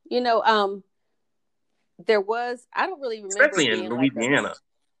 You know, um, there was. I don't really remember Especially it in being like a. Louisiana.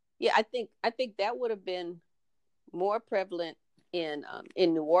 Yeah, I think that would have been more prevalent in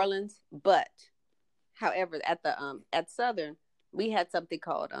New Orleans, but however, at Southern, we had something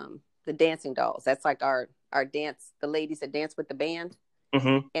called the dancing dolls. That's like our dance, the ladies that dance with the band.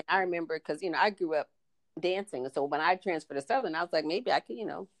 Mm-hmm. And I remember because I grew up dancing, and so when I transferred to Southern, I was like, maybe I could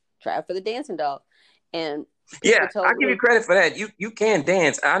try for the dancing doll. And Yeah, people I told give you me, credit for that. You can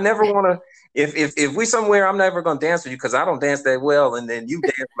dance. I never want to. If we somewhere, I'm never gonna dance with you because I don't dance that well, and then you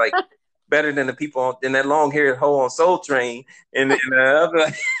dance like better than the people in that long haired hoe on Soul Train, and I'm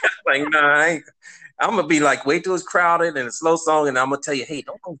like, nah, I'm gonna be like, wait till it's crowded and a slow song, and I'm gonna tell you, hey,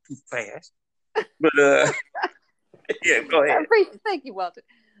 don't go too fast. But yeah, go I ahead. appreciate, thank you, Walter.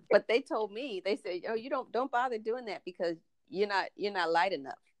 But they told me, they said, oh, you don't bother doing that because you're not light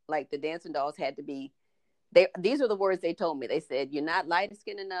enough. Like the dancing dolls had to be. These are the words they told me. They said you're not light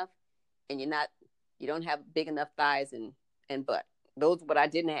skinned enough, and you don't have big enough thighs and butt. Those are what I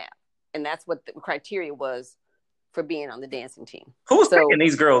didn't have, and that's what the criteria was for being on the dancing team. Who was So picking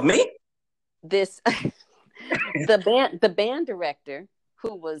these girls? Me? this the band director,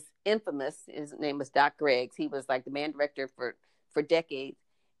 who was infamous, his name was Doc Greggs. He was like the band director for decades,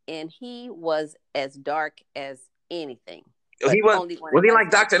 and he was as dark as anything, but He was. only one Was in he high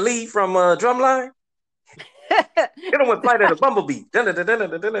like school. Dr. Lee from Drumline? Hit him with Flight of the Bumblebee.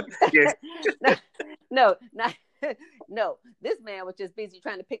 Yeah. no, no, not no. This man was just busy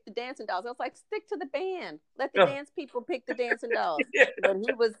trying to pick the dancing dolls. I was like, stick to the band. Let the dance people pick the dancing dolls. Yeah. But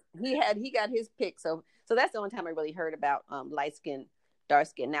he got his pick. So that's the only time I really heard about light skin, dark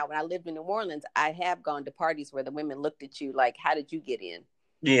skin. Now, when I lived in New Orleans, I have gone to parties where the women looked at you like, how did you get in?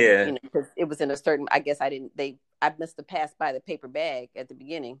 Yeah. Because it was in a certain. I guess I must have passed by the paper bag at the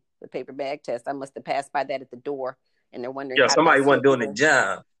beginning, the paper bag test. I must have passed by that at the door, and they're wondering Yeah, how did I somebody wasn't slip doing the in.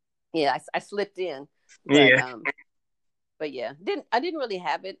 job. Yeah, I slipped in, Yeah. but yeah, didn't really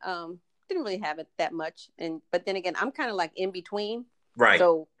have it. Didn't really have it that much, but then again, I'm kind of like in between. Right.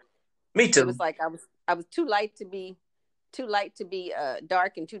 So Me it too. was like I was too light to be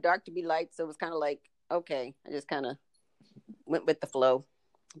dark and too dark to be light. So it was kind of like, okay, I just kind of went with the flow.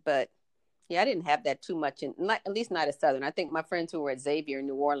 But yeah, I didn't have that too much, at least not at Southern. I think my friends who were at Xavier in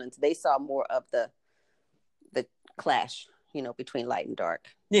New Orleans, they saw more of the clash, between light and dark.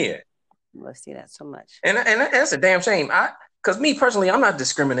 Yeah. Let's see that so much. And that's a damn shame. Because me personally, I'm not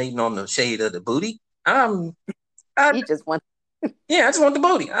discriminating on the shade of the booty. I You just want. Yeah, I just want the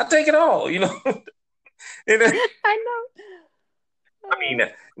booty. I take it all. I know. I mean,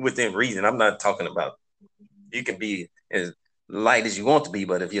 within reason. I'm not talking about you can be as light as you want to be,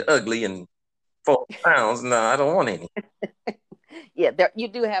 but if you're ugly and £4. No, I don't want any. Yeah, there you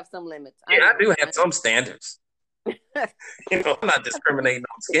do have some limits. Yeah, I I know. do have some standards. I'm not discriminating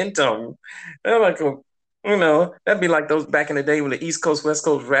on skin tone. I'm like, that'd be like those back in the day when the East Coast, West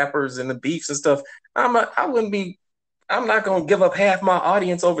Coast rappers and the beefs and stuff. I wouldn't be. I'm not gonna give up half my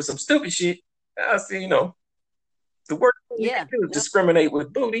audience over some stupid shit. I see, the worst thing you can Yeah. do is Yep. discriminate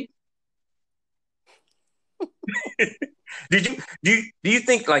with booty. Do you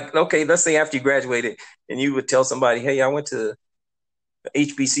think, like, okay, let's say after you graduated and you would tell somebody, hey, I went to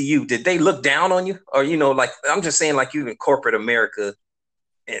HBCU, did they look down on you? Or, like, I'm just saying, like, you in corporate America,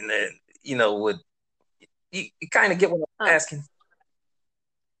 and then, would you kind of get what I'm asking?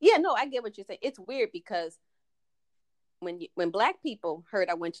 Yeah, no, I get what you're saying. It's weird because when Black people heard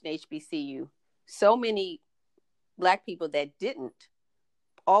I went to an HBCU, so many Black people that didn't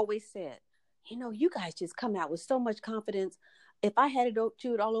always said, you guys just come out with so much confidence. If I had to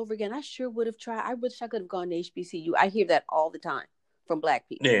do it all over again, I sure would have tried. I wish I could have gone to HBCU. I hear that all the time from Black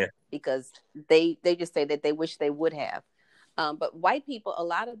people. Yeah. Because they just say that they wish they would have. But white people, a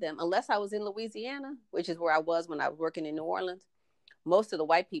lot of them, unless I was in Louisiana, which is where I was when I was working in New Orleans, most of the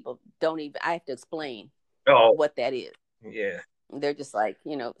white people don't even, I have to explain what that is. Yeah. They're just like,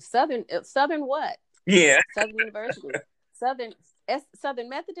 Southern what? Yeah. Southern University. Southern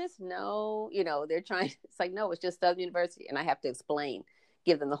Methodist? No, they're trying. It's like, no, it's just Southern University, and I have to explain,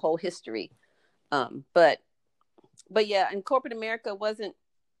 give them the whole history. But yeah, in corporate America wasn't.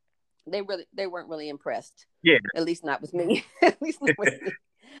 They weren't really impressed. Yeah, at least not with me. At least not with me.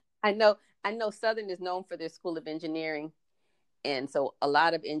 I know Southern is known for their School of Engineering, and so a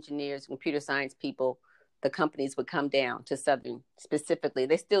lot of engineers, computer science people, the companies would come down to Southern specifically.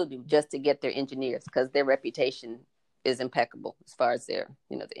 They still do, just to get their engineers, because their reputation is impeccable as far as their,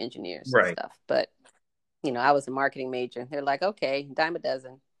 the engineers and stuff. But, I was a marketing major. They're like, okay, dime a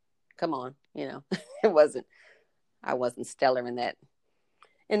dozen. Come on. I wasn't stellar in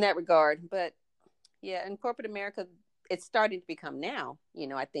that regard. But yeah, in corporate America, it's starting to become now,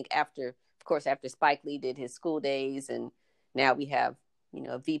 I think after Spike Lee did his School Days, and now we have,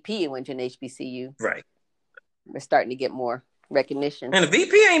 a VP who went to an HBCU. Right. We're starting to get more recognition. And the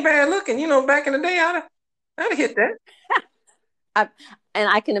VP ain't bad looking. Back in the day, I'd have hit that. And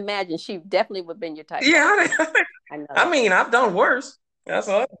I can imagine she definitely would have been your type. Yeah, I know. I mean, I've done worse. That's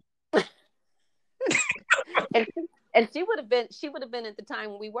all. and she would have been at the time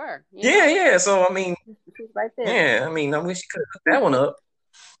when we were. Yeah. So I mean, she's right there. Yeah, I mean, I wish you could have hooked that one up.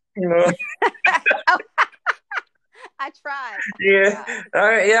 I tried. All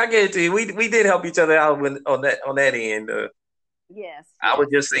right. Yeah, I get it to you. We did help each other out on that end. Yes. I would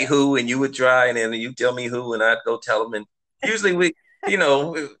just say who, and you would try, and then you tell me who, and I'd go tell them. And usually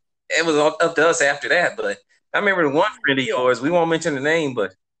it was up to us after that. But I remember the one friend of yours. We won't mention the name,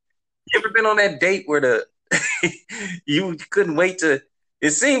 but you ever been on that date where you couldn't wait to?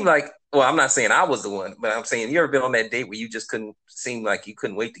 It seemed like. Well, I'm not saying I was the one, but I'm saying you ever been on that date where you just seem like you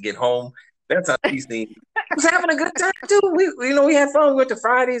couldn't wait to get home? That's how she seemed. I was having a good time too. We had fun. We went to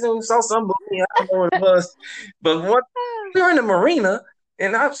Fridays and we saw some movie. I don't know what it was, but we were in the marina,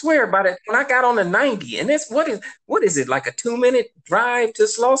 and I swear about it. When I got on the 90, and what is it, like a 2-minute drive to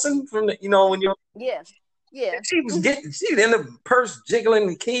Slauson from the when you're She was she's in the purse jiggling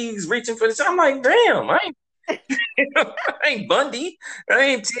the keys, reaching for the. I'm like, damn, I ain't Bundy. I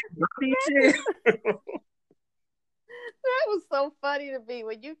ain't Bundy shit. That was so funny to me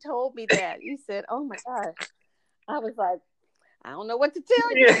when you told me that. You said, "Oh my God!" I was like, "I don't know what to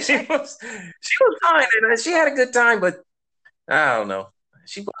tell you." Yeah, she was fine, and she had a good time, but I don't know.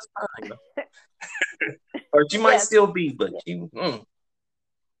 She was fine, or she might still be, but she.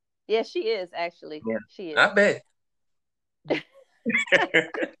 Yeah, she is actually. Yeah. She is. I bet.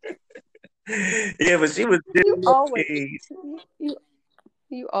 Yeah, but she was.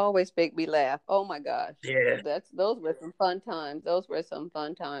 You always make me laugh. Oh my gosh. Yeah. Those were some fun times.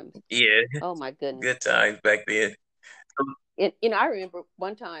 Yeah. Oh my goodness. Good times back then. I remember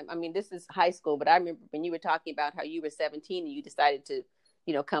one time, I mean, this is high school, but I remember when you were talking about how you were 17 and you decided to,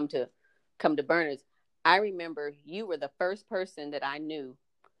 come to Berners. I remember you were the first person that I knew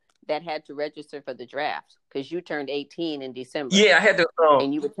that had to register for the draft, because you turned 18 in December. Yeah, I had to.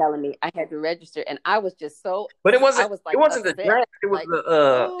 And you were telling me I had to register, and I was just so. But it wasn't. It wasn't upset. The draft. It was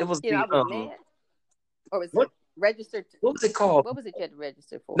It was the. I was mad. Or was it registered? What was it called? What was it you had to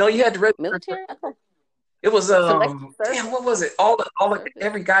register for? No, you had to register. Military. It was damn. What was it?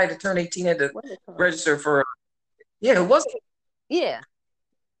 Every guy that turned 18 had to register for. Yeah, it wasn't. Yeah.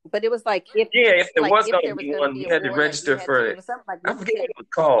 But it was like if there was going to be one, you had to register for it. I forget what it was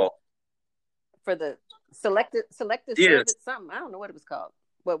called. For the selective service, something. I don't know what it was called.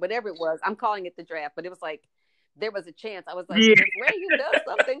 but whatever it was, I'm calling it the draft. But it was like there was a chance. I was like, Yeah, if Reagan does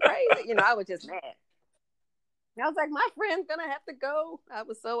something crazy, I was just mad. And I was like, my friend's gonna have to go. I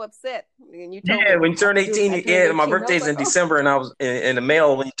was so upset. And you told me yeah. When you I turn could do it. 18, I turned yeah, my 18. I was birthday's like, in oh, December, and I was in the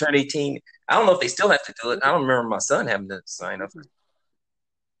mail when you turn 18. I don't know if they still have to do it. I don't remember my son having to sign up.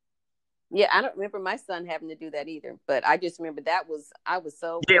 yeah. I don't remember my son having to do that either. But I just remember I was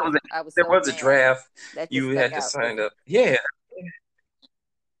so Yeah, I was there so was a mad. draft. That just You stuck had to out. sign up. Yeah,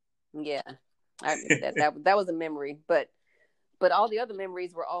 Yeah, I remember that. That was a memory. But all the other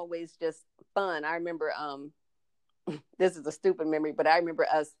memories were always just fun. I remember this is a stupid memory, but I remember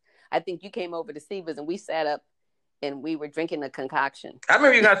us. I think you came over to see us, and we sat up and we were drinking a concoction. I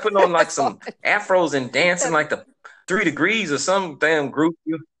remember you guys putting on like That's some all. afros and dancing That's like the 3 Degrees or some damn group.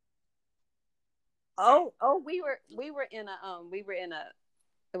 we were in a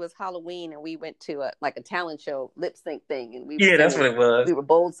it was Halloween and we went to a talent show lip sync thing and we were Yeah, that's singing. what it was. We were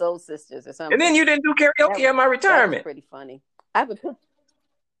Bold Soul Sisters or And then something. you didn't do That karaoke was at my that was retirement. pretty funny. I would,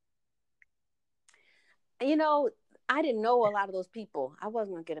 you know, I didn't know a lot of those people. I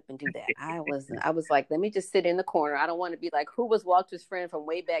wasn't gonna get up and do that. I was like, let me just sit in the corner. I don't want to be like, who was Walter's friend from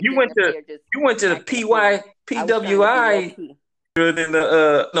way back You getting went up to there just you went to the acting a fool. I was trying to be low PWI key. than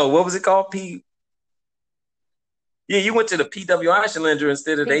the no, what was it called? Yeah, you went to the PWI Shailendra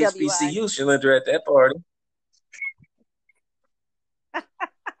instead of the PWI. HBCU Shailendra at that party.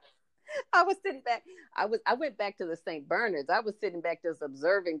 I was sitting back. I went back to the St. Bernards. I was sitting back just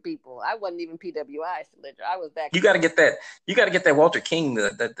observing people. I wasn't even PWI. I was back You got to there. get that. You got to get that Walter King,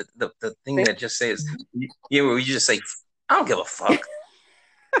 the thing that just says, yeah, where you just say, I don't give a fuck.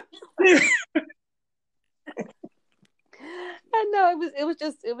 I know it was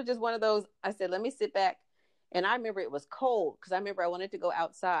just one of those. I said, let me sit back. And I remember it was cold because I remember I wanted to go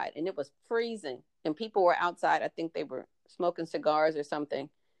outside and it was freezing and people were outside. I think they were smoking cigars or something.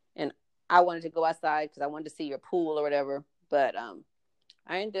 And I wanted to go outside because I wanted to see your pool or whatever. But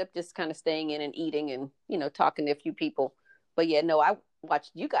I ended up just kind of staying in and eating and, talking to a few people. But yeah, no, I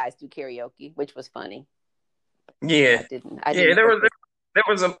watched you guys do karaoke, which was funny. Yeah, I yeah. didn't participate. There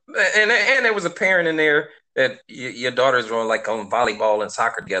was a and there was a parent in there that your daughters were like on volleyball and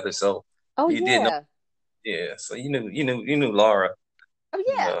soccer together, so Oh you did know. yeah. Yeah, so you knew Laura. Oh And,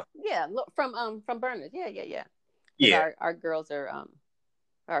 yeah. Yeah. Look from Bernard. Yeah, yeah, yeah. Because yeah, our girls are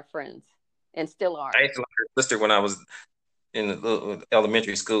our friends and still are. I used to like her sister when I was in the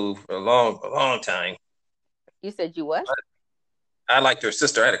elementary school for a long time. You said you what? I liked her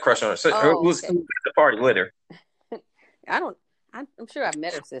sister. I had a crush on her sister. Oh, Who okay. was at the party with her? I don't. I'm sure I've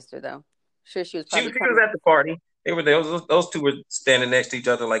met her sister though. I'm sure she was probably She was coming. at the party. They were there. Those two were standing next to each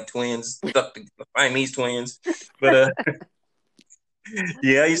other like twins, stuck to Siamese twins. But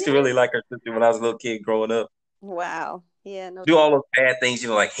yeah, I used to Yeah. really like her sister when I was a little kid growing up. Wow. Yeah. No. Do all those bad things,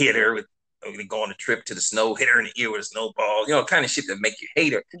 like hit her with go on a trip to the snow, hit her in the ear with a snowball, kind of shit that make you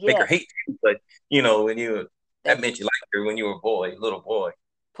hate her, make her Yes. hate you. But when you that That meant you liked her when you were a boy, little boy.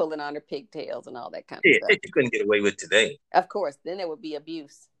 pulling on her pigtails and all that kind of Yeah, stuff. that you couldn't get away with today. Of course. Then there would be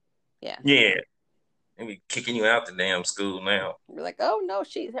abuse. Yeah. Yeah, and we kicking you out the damn school now. We're like, oh no,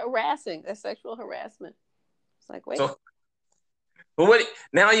 she's harassing. That's sexual harassment. It's like, wait. So, but what?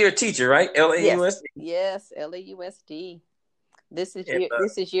 Now you're a teacher, right? Yes. LAUSD. Yes. LAUSD. Yeah, This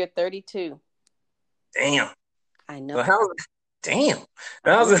is year 32. damn. I know. So how's it? Damn. I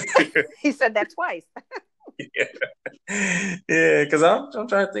How's know. it? He said that twice. Yeah, because I'm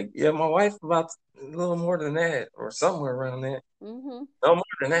trying to think. Yeah, my wife about a little more than that, or somewhere around that. Mm-hmm. No more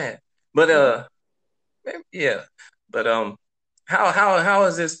than that. But Mm-hmm. yeah. But how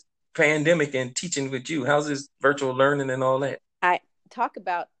is this pandemic and teaching with you? How's this virtual learning and all that? I talk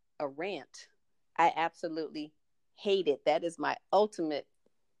about a rant. I absolutely hate it. That is my ultimate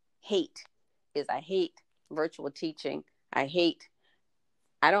hate. Is I hate virtual teaching. I hate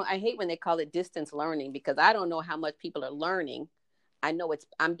when they call it distance learning because I don't know how much people are learning. I know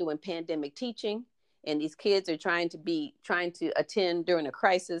I'm doing pandemic teaching and these kids are trying to attend during a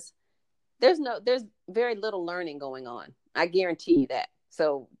crisis. There's very little learning going on. I guarantee you that.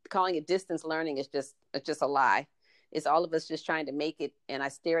 So calling it distance learning is just a lie. It's all of us just trying to make it. And I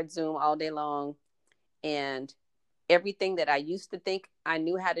stare at Zoom all day long. And everything that I used to think I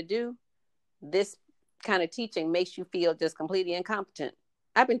knew how to do, this kind of teaching makes you feel just completely incompetent.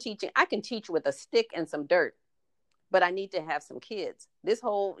 I've been teaching. I can teach with a stick and some dirt, but I need to have some kids. This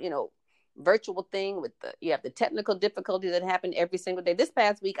whole, virtual thing with you have the technical difficulty that happened every single day. This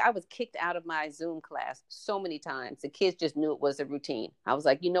past week, I was kicked out of my Zoom class so many times. The kids just knew it was a routine. I was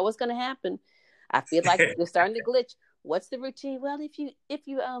like, you know what's going to happen? I feel like you're starting to glitch. What's the routine? Well, if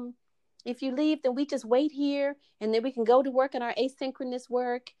you if you leave, then we just wait here and then we can go to work on our asynchronous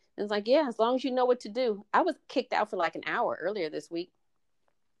work. And it's like, yeah, as long as you know what to do. I was kicked out for like an hour earlier this week.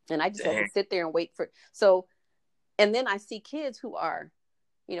 And I just had to Dang. sit there and wait for so and then I see kids who are,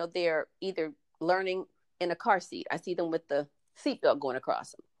 they're either learning in a car seat. I see them with the seatbelt going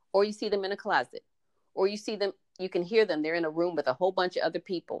across them, or you see them in a closet, or you see them, you can hear them. They're in a room with a whole bunch of other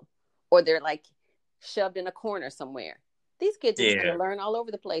people, or they're like shoved in a corner somewhere. These kids are just going Yeah. to learn all over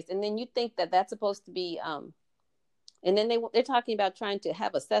the place. And then you think that that's supposed to be, and then they're talking about trying to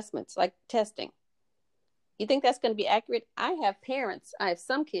have assessments like testing. You think that's going to be accurate? I have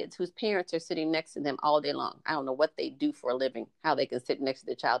some kids whose parents are sitting next to them all day long. I don't know what they do for a living, how they can sit next to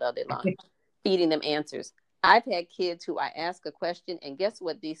their child all day long, feeding them answers. I've had kids who I ask a question, and guess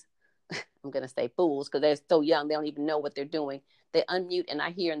what? These, I'm going to say fools, because they're so young, they don't even know what they're doing. They unmute, and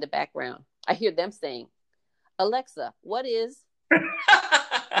I hear in the background, I hear them saying, Alexa, what is,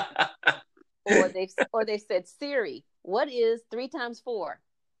 or they said, Siri, what is 3 times 4?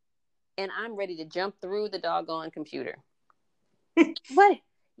 And I'm ready to jump through the doggone computer. What?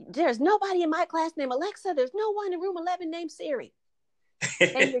 There's nobody in my class named Alexa. There's no one in room 11 named Siri.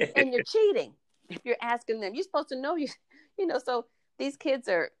 And you're cheating if you're asking them. You're supposed to know So these kids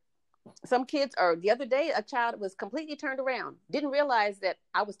some kids are. The other day, a child was completely turned around, didn't realize that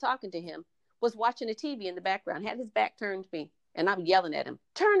I was talking to him, was watching a TV in the background, had his back turned to me, and I'm yelling at him,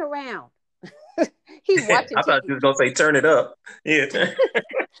 turn around. He's watching I thought TV. you was gonna say turn it up. Yeah.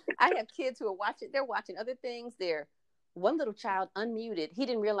 I have kids who are they're watching other things. One little child unmuted. He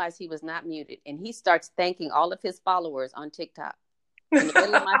didn't realize he was not muted. And he starts thanking all of his followers on TikTok in the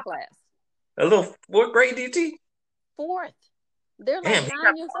middle of my class. A little, what grade did you teach? 4th. They're like Damn, he got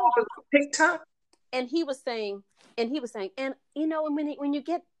 9 years old. TikTok. And he was saying, and when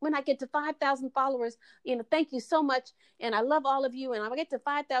I get to 5,000 followers, thank you so much. And I love all of you. And I get to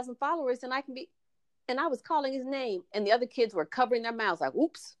 5,000 followers and and I was calling his name, and the other kids were covering their mouths like,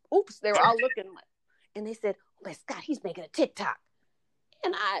 oops. They were all looking like, and they said, oh my Scott, he's making a TikTok.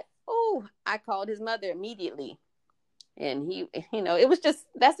 And I called his mother immediately. And it was just,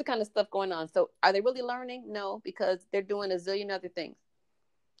 that's the kind of stuff going on. So are they really learning? No, because they're doing a zillion other things.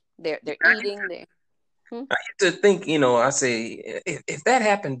 They're eating. I used to think, I say, if that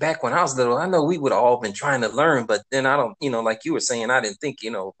happened back when I was little, I know we would have all been trying to learn, but then I don't, like you were saying, I didn't think,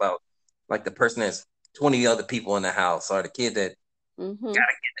 about like the person that's 20 other people in the house, or the kid that Mm-hmm. gotta get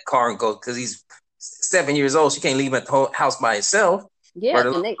in the car and go because he's 7 years old. She can't leave him at the whole house by himself. Yeah,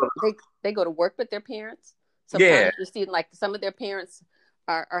 and they go to work with their parents. Sometimes you see like some of their parents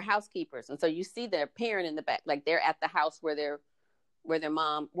are housekeepers, and so you see their parent in the back, like they're at the house where their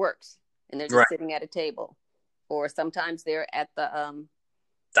mom works, and they're just sitting at a table. Or sometimes they're at the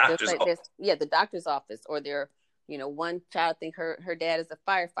doctor's office. The doctor's office, or they're one child think her dad is a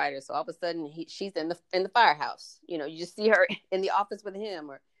firefighter, so all of a sudden she's in the firehouse. You just see her in the office with him,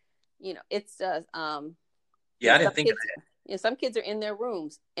 or it's I didn't think of that. Some kids are in their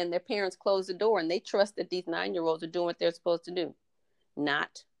rooms and their parents close the door and they trust that these 9-year-olds are doing what they're supposed to do.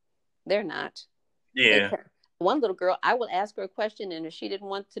 They're not. Yeah. One little girl, I will ask her a question, and if she didn't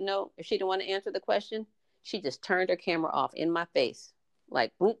want to answer the question, she just turned her camera off in my face,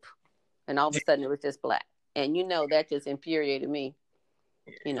 like whoop, and all of a sudden it was just black. And that just infuriated me.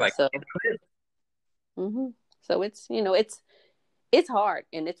 So. Mm-hmm. So it's hard,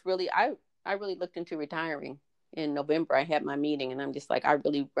 and it's really I really looked into retiring in November. I had my meeting, and I'm just like, I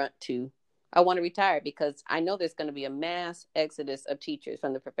want to retire because I know there's going to be a mass exodus of teachers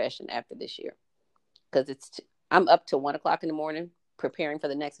from the profession after this year, because I'm up till 1:00 in the morning preparing for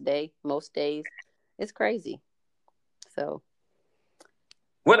the next day. Most days, it's crazy. So,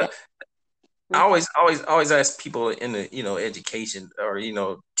 I always ask people in the education, or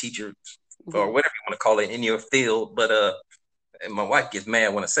teacher, or whatever you want to call it in your field, but and my wife gets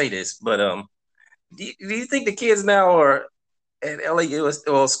mad when I say this, but do you think the kids now are at LA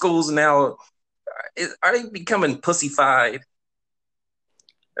or schools now, are they becoming pussified?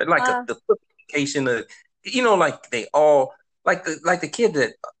 Like the pussification of, like they all like the kid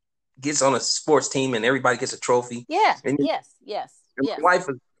that gets on a sports team and everybody gets a trophy. Yeah. And, Yes. and my wife,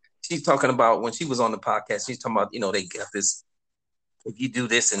 she's talking about, when she was on the podcast, she's talking about, they got this, if you do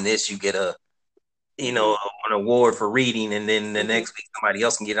this and this, you get an award for reading, and then the next week somebody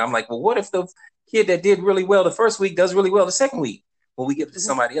else can get it. I'm like, well, what if the kid that did really well the first week does really well the second week? Well, we give it to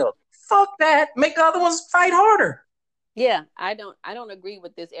somebody else. Fuck that. Make the other ones fight harder. Yeah, I don't agree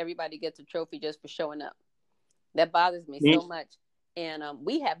with this. Everybody gets a trophy just for showing up. That bothers me so much. And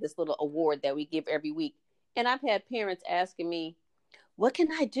we have this little award that we give every week. And I've had parents asking me, what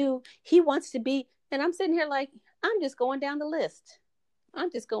can I do? He wants to be. And I'm sitting here like, I'm just going down the list.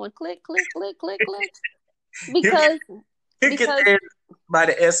 I'm just going click, click, click, click, click. You get, Because you get because there by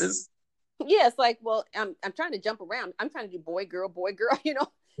the S's. yeah, it's like, well, I'm trying to jump around. I'm trying to do boy, girl, boy, girl.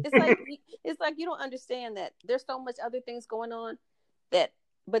 It's like you don't understand that there's so much other things going on that.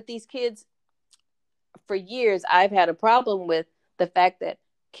 But these kids, for years, I've had a problem with the fact that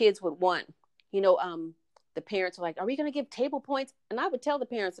kids would want, you know, the parents are like, "Are we going to give table points?" And I would tell the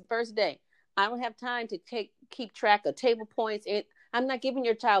parents the first day, "I don't have time to keep track of table points. I'm not giving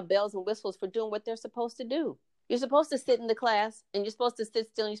your child bells and whistles for doing what they're supposed to do. You're supposed to sit in the class, and you're supposed to sit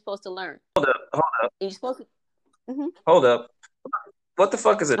still, and you're supposed to learn, Hold up, and you're supposed to." Mm-hmm. hold up. What the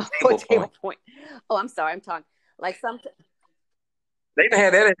fuck is a Oh, a table point? table point. Oh, I'm sorry. I'm talking like some. They didn't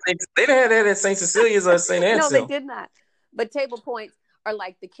have that at they didn't have that at St. Cecilia's or St. No, they Ansel. did not. But table points are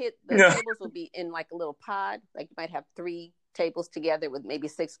like the Yeah. tables will be in like a little pod. Like you might have 3 tables together with maybe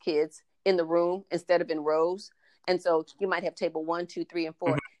 6 kids in the room instead of in rows. And so you might have table 1, 2, 3, and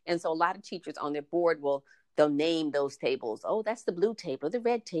 4. And so a lot of teachers on their board they'll name those tables. Oh, that's the blue table, the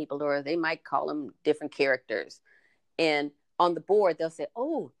red table, or they might call them different characters. And on the board, they'll say,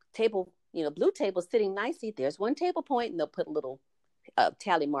 "Oh, table, blue table sitting nicely. There's 1 table point," and they'll put a little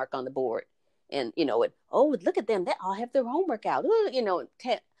tally mark on the board. And oh, look at them, they all have their homework out.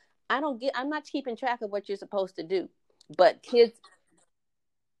 I'm not keeping track of what you're supposed to do. But kids,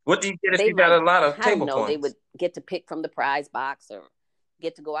 What do you get if they you got might, a lot of I don't table know, they points? would get to pick from the prize box or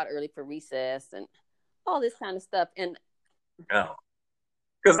get to go out early for recess and all this kind of stuff. And Oh.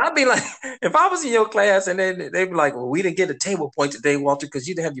 Because I'd be like, if I was in your class and they'd be like, "Well, we didn't get a table point today, Walter, because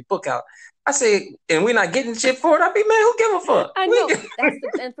you didn't have your book out." I say, "And we're not getting shit for it." I'd be, "Man, who give a fuck?" I We know get-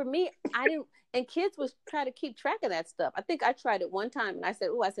 and for me, I didn't, and kids was try to keep track of that stuff. I think I tried it one time and I said,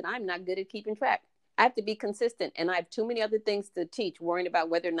 "I'm not good at keeping track. I have to be consistent, and I have too many other things to teach, worrying about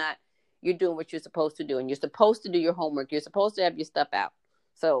whether or not you're doing what you're supposed to do. And you're supposed to do your homework. You're supposed to have your stuff out.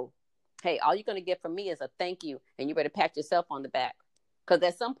 So, hey, all you're going to get from me is a thank you, and you better pat yourself on the back." Because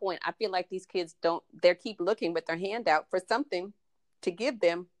at some point, I feel like these kids they keep looking with their hand out for something to give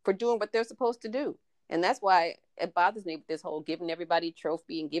them for doing what they're supposed to do. And that's why it bothers me with this whole giving everybody a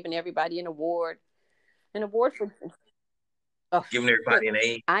trophy and giving everybody an award. An award for, oh, giving everybody an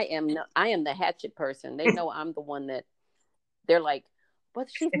A. I am the hatchet person. They know I'm the one that they're like, "But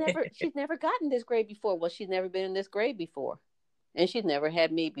she's never gotten this grade before." Well, she's never been in this grade before, and she's never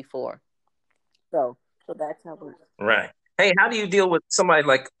had me before. So that's how we. Right. Hey, how do you deal with somebody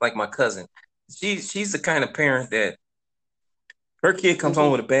like my cousin? She's the kind of parent that her kid comes home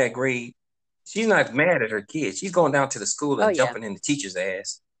Mm-hmm. with a bad grade. She's not mad at her kid. She's going down to the school Oh and yeah, jumping in the teacher's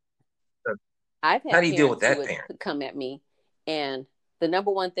ass. So I've how had do you deal with parents who that would parent? come at me, and the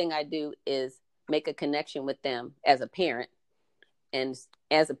number one thing I do is make a connection with them as a parent, and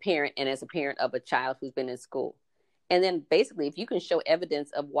as a parent of a child who's been in school. And then basically, if you can show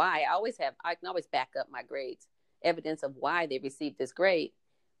evidence of why, I can always back up my grades, evidence of why they received this grade.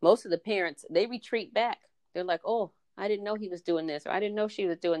 Most of the parents, they retreat back. They're like, "Oh, I didn't know he was doing this, or I didn't know she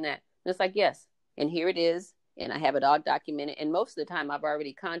was doing that." And it's like, yes, and here it is, and I have it all documented. And most of the time, I've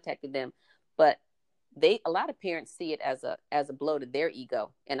already contacted them, but a lot of parents see it as a blow to their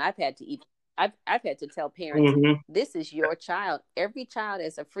ego. And I've had to tell parents, Mm-hmm. this is your child. Every child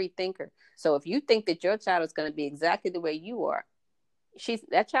is a free thinker. So if you think that your child is going to be exactly the way you are,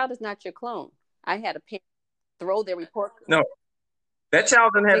 that child is not your clone. I had a parent throw their report. No, that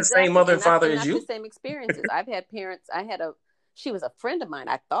child doesn't have the same Exactly, mother and father and as not the you. same experiences. I've had parents. She was a friend of mine,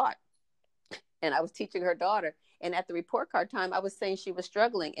 I thought, and I was teaching her daughter. And at the report card time, I was saying she was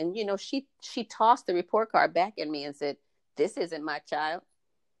struggling, and she tossed the report card back at me and said, "This isn't my child."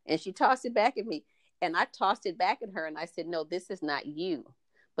 And she tossed it back at me, and I tossed it back at her, and I said, "No, this is not you,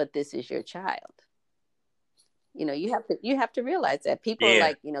 but this is your child." You have to realize that people are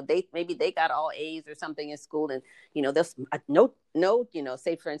Yeah. like, they got all A's or something in school, and there's no,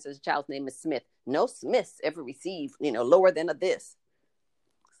 say for instance, a child's name is Smith. No Smiths ever receive lower than a this.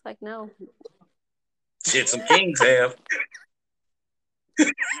 It's like, no. Shit, some kings have.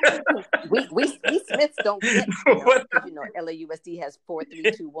 We Smiths don't get, What? because LAUSD has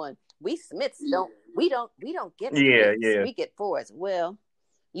 4.3.2.1. We Smiths we don't get Yeah, threes. yeah. We get fours. Well,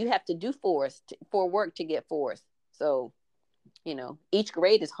 you have to do fours for work to get fours. So each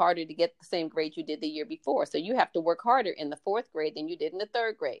grade is harder to get the same grade you did the year before. So you have to work harder in the 4th grade than you did in the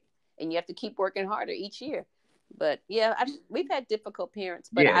 3rd grade, and you have to keep working harder each year. But yeah, we've had difficult parents.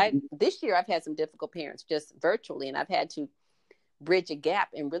 But Yeah. this year I've had some difficult parents just virtually, and I've had to bridge a gap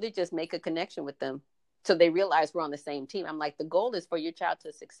and really just make a connection with them so they realize we're on the same team. I'm like, the goal is for your child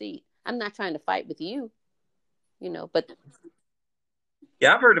to succeed. I'm not trying to fight with you, but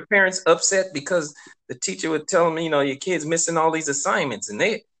Yeah, I've heard of parents upset because the teacher would tell them, your kid's missing all these assignments, and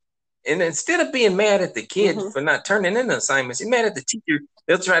instead of being mad at the kid Mm-hmm. for not turning in the assignments, you're mad at the teacher.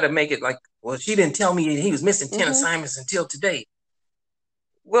 They'll try to make it like, well, she didn't tell me he was missing 10 Mm-hmm. assignments until today.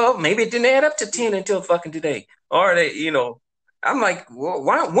 Well, maybe it didn't add up to 10 until fucking today. Or I'm like, well,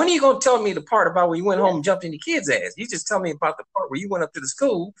 why? When are you gonna tell me the part about where you went home Yes. and jumped in your kid's ass? You just tell me about the part where you went up to the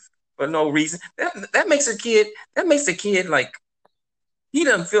school for no reason. That makes a kid. That makes the kid like he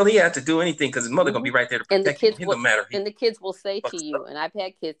doesn't feel he has to do anything because his mother gonna Mm-hmm. be right there to And the protect him. kids It will don't matter if he and the kids will say to fucks you, up. and I've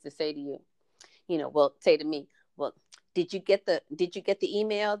had kids to say to you, well, say to me, well, did you get the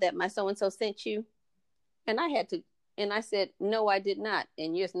email that my so and so sent you? And I said, no, I did not.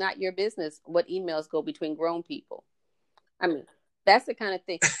 And it's not your business what emails go between grown people. I mean, that's the kind of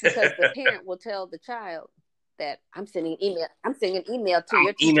thing, because the parent will tell the child that I'm sending an email. I'm sending an email to I'm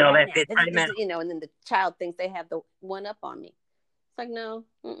your teacher email right that now. bitch right now. And then the child thinks they have the one up on me. It's like, no,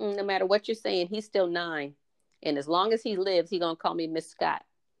 no matter what you're saying, he's still 9. And as long as he lives, he's going to call me Miss Scott.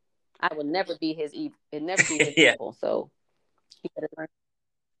 I will never be his evil. It never be his Yeah. equal. So he better learn.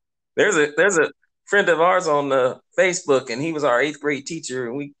 There's a friend of ours on Facebook, and he was our 8th grade teacher,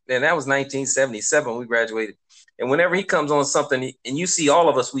 and that was 1977 when we graduated. And whenever he comes on something, and you see all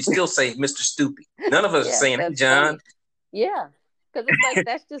of us, we still say Mr. Stupid. None of us are Yes, saying, "Hey, that's John." funny. Yeah, because it's like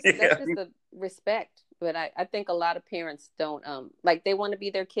that's Yeah, just a respect. But I think a lot of parents don't like, they want to be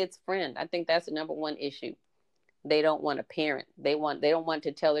their kid's friend. I think that's the number one issue. They don't want a parent. They don't want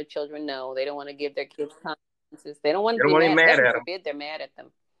to tell their children no. They don't want to give their kids consequences. They don't want to they don't be want to be mad. mad Heaven at him. forbid they're mad at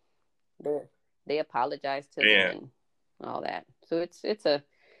them. They apologize to them Yeah. and all that. So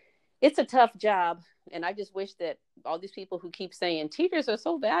it's a tough job, and I just wish that all these people who keep saying teachers are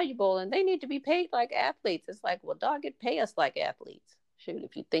so valuable and they need to be paid like athletes. It's like, well, dog, it pay us like athletes. Shoot,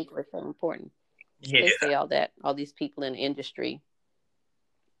 if you think we're so important. Yeah. They say all that. All these people in the industry,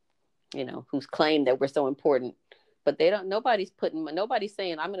 who's claim that we're so important, but they don't. Nobody's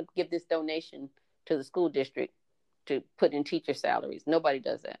saying I'm going to give this donation to the school district to put in teacher salaries. Nobody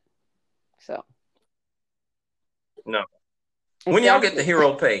does that. So No. When y'all get the exactly.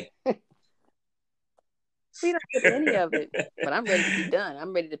 hero pay? We don't get any of it, but I'm ready to be done.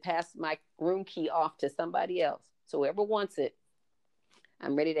 I'm ready to pass my room key off to somebody else. So whoever wants it,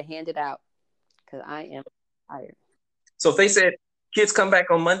 I'm ready to hand it out because I am tired. So if they said kids come back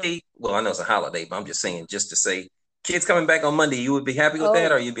on Monday, well, I know it's a holiday, but I'm just saying, just to say, kids coming back on Monday, you would be happy with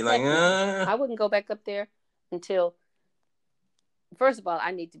that, or Oh, you'd be like, heck no. I wouldn't go back up there until, first of all,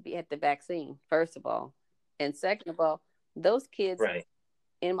 I need to be at the vaccine, first of all. And second of all, those kids, right.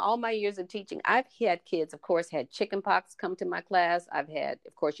 in all my years of teaching, I've had kids, of course, had chicken pox come to my class. I've had,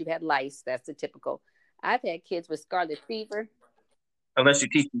 of course, you've had lice. That's the typical. I've had kids with scarlet fever. Unless you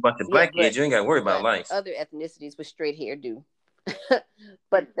teach a bunch of Yeah, black but kids, you ain't got to worry about but life. other ethnicities with straight hair do.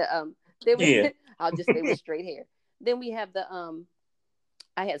 But they were. Yeah. I'll just say with straight hair. Then we have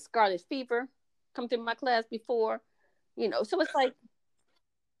I had scarlet fever come through my class before. So it's like,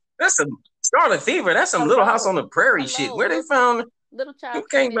 That's some Scarlet Fever. That's some Little House on hello, the Prairie shit. hello, Where they found little who child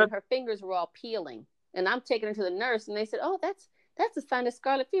came came in up? and her fingers were all peeling, and I'm taking her to the nurse, and they said, "Oh, that's a sign of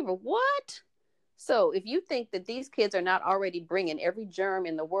scarlet fever." What? So if you think that these kids are not already bringing every germ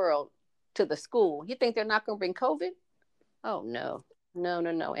in the world to the school, you think they're not going to bring COVID? Oh no, no,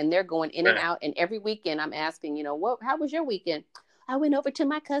 no, no. And they're going in and Right. out. And every weekend I'm asking, what? How was your weekend? I went over to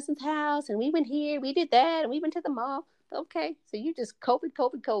my cousin's house, and we went here, we did that, and we went to the mall. Okay, so you just COVID,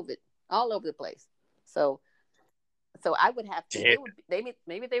 COVID, COVID all over the place. So I would have to. Yeah. They would.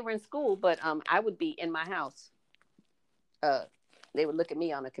 Maybe they were in school, but I would be in my house. Uh, they would look at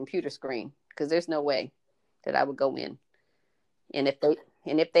me on a computer screen because there's no way that I would go in. And if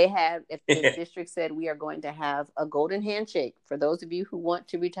the district said we are going to have a golden handshake for those of you who want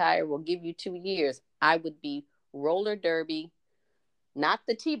to retire, we'll give you 2 years, I would be roller derby, not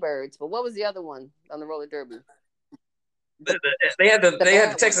the T-Birds, but what was the other one on the roller derby? The- The the- they had the the they had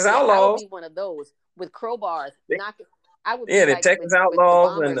the bad Texas ones. Yeah, I would Outlaws. be one of those with crowbars They- knocking. I would be yeah, the like Texas with the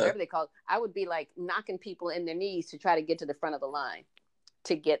Outlaws and bombers, whatever they call it. I would be like knocking people in their knees to try to get to the front of the line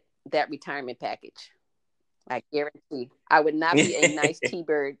to get that retirement package. I guarantee I would not be a nice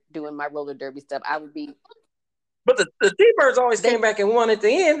T-bird doing my roller derby stuff. I would be. but the T-Birds always came They back and won at the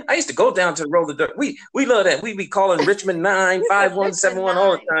end. I used to go down to the roller dirt. We love that. We be calling Richmond 9 You said 5171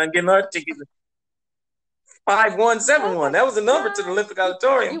 all Richmond 9. the time, getting our tickets 5171. Oh That was the my number to the gosh. Olympic You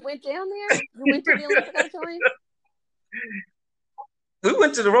Auditorium. went down there? You went to the Olympic Auditorium? We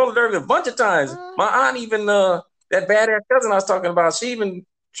went to the roller derby a bunch of times. Oh, My aunt even that badass cousin I was talking about, she even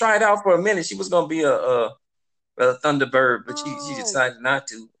tried out for a minute. She was gonna be a Thunderbird, but she oh. decided not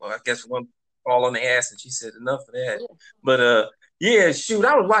to. Well, I guess one fall on the ass, and she said enough of that. Yeah. But Yeah, shoot,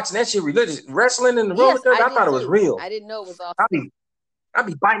 I was watching that shit religious. Wrestling and the roller Yes, derby, I I did thought it was too. real. I didn't know it was all I staged. be I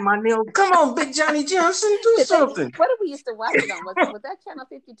be biting my nails. Come on, Big Johnny Johnson, do Did they? something. What did we used to watch it on? Was that channel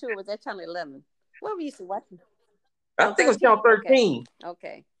 52 or was that channel 11? What we used to watch? I On think it was channel 13? Okay. 13.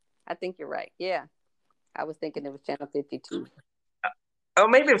 Okay. I think you're right. Yeah. I was thinking it was channel 52. Oh,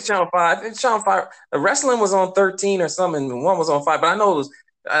 maybe it was channel 5. It's channel 5. The wrestling was on 13 or something, and one was on 5. But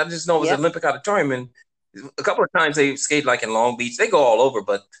I just know it was Yep. Olympic Auditorium, and a couple of times they skated like in Long Beach. They go all over,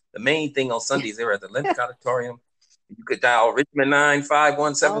 but the main thing on Sundays they were at the Olympic Auditorium. You could dial Richmond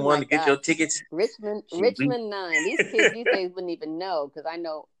 95171 Oh my to get your gosh. tickets. Richmond Shoot, we, 9. These kids these days wouldn't even know because I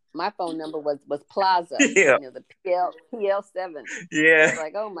know my phone number was Plaza, yeah, the PL7. yeah, It's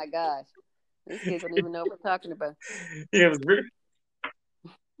like, oh my gosh. These kids don't even know what we're talking about. yeah. It was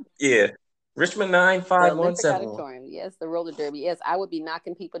yeah, Richmond The Olympic 95171. Auditorium. Yes, the roller derby. Yes, I would be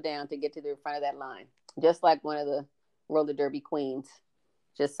knocking people down to get to the front of that line. Just like one of the roller derby queens.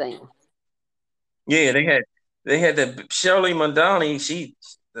 Just saying. Yeah, they had the Shirley Mondani.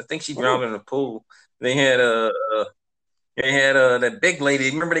 I think she Ooh. drowned in the pool. They had that big lady.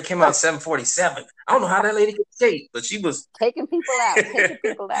 Remember they came out in Oh, 747. I don't know how that lady could skate, but she was. taking people out. Taking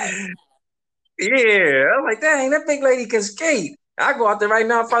people out. Yeah, I'm like, dang, that big lady can skate. I go out there right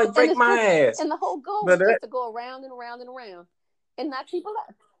now, I'll probably And break it's my just ass. and the whole goal But was just to go around and around and around and knock people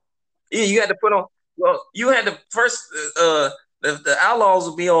out. yeah, you had to put on. Well, you had to first. The Outlaws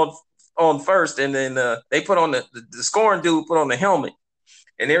would be on first, and then they put on the scoring dude put on the helmet,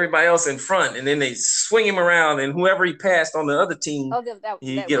 and everybody else in front, and then they swing him around, and whoever he passed on the other team, Oh,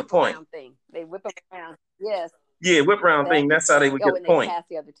 he that get a whip point. around thing. They whip them around. Yes, Yeah, whip around that. thing. That's how they would get Oh, a and they point. pass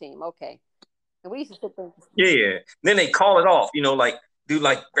the other team. Okay, and we used to sit there. Yeah. Then they call it off. Like do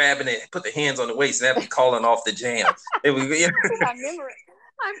like grabbing it, put the hands on the waist, and that be calling off the jam. It was, My memory.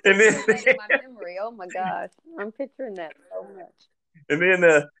 I'm and picturing then that in my memory. Oh my gosh, I'm picturing that so much. and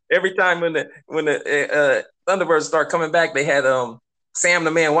then every time when the Thunderbirds start coming back, they had Sam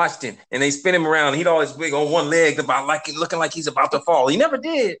the Man Washington, and they spin him around. He'd always wig on one leg, about like looking like he's about to fall. He never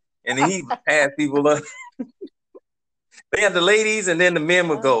did, and then he would pass people up. They had the ladies, and then the men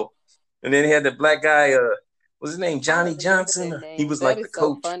would Oh, go, and then they had the black guy. What's his name? I don't Johnny remember their Johnson. He names. was That like the is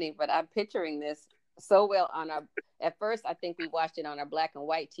so coach. funny, but I'm picturing this so well on our. At first, I think we watched it on our black and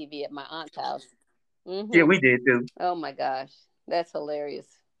white TV at my aunt's house. Yeah, Mm-hmm. we did too. Oh my gosh, that's hilarious.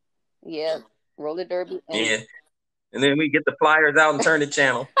 Yeah, roller derby and Yeah, and then we get the flyers out and turn the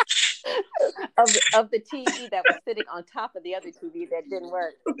channel. of the TV that was sitting on top of the other TV that didn't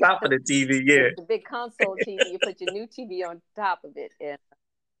work. Top of the TV, yeah. The big console TV. You put your new TV on top of it, and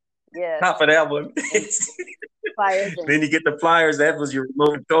yes, Top of that one. and flyers and Then you get the flyers. That was your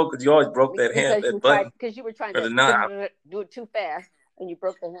remote control because you always broke that button because you were trying or to the knob. do it too fast and you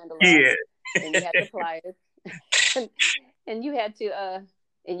broke the handle off, Yeah. and you had the pliers, and, and you had to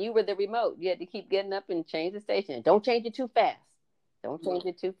and you were the remote. You had to keep getting up and change the station. Don't change it too fast. Don't change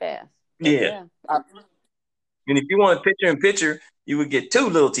it too fast. But Yeah. yeah, And if you want picture in picture, you would get two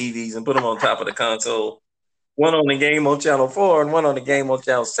little TVs and put them on top of the console. One on the game on channel 4 and one on the game on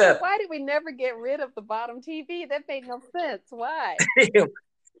channel and 7. why did we never get rid of the bottom TV? That made no sense. Why? I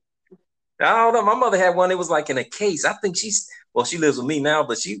don't know. My mother had one. It was like in a case. I think she lives with me now,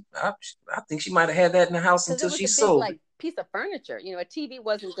 but I think she might have had that in the house Because until it was she a big sold it. like piece of furniture. A TV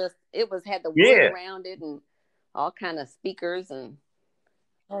wasn't just had the wood Yeah. around it and all kind of speakers and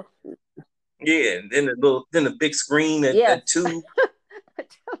Yeah. And then the big screen at yes. 2.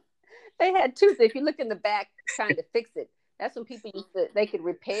 They had two. So if you look in the back trying to fix it, that's when people they could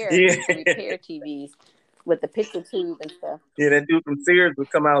repair Yeah. TVs with the picture tube and stuff. Yeah, that dude from Sears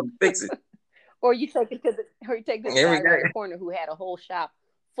would come out and fix it. Or you take it to the guy Every around day. the corner who had a whole shop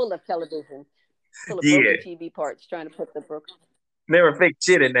full of television, full of Yeah. broken TV parts, trying to put the broken. Never fixed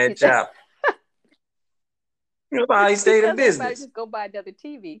shit in that shop. You know how he stayed in Everybody business. just go buy another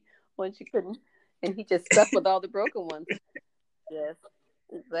TV once you couldn't, and he just stuck with all the broken ones. Yes,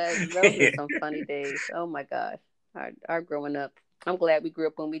 those are some funny days. Oh my gosh, our growing up. I'm glad we grew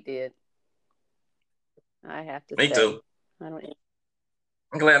up when we did. I have to Me say. too.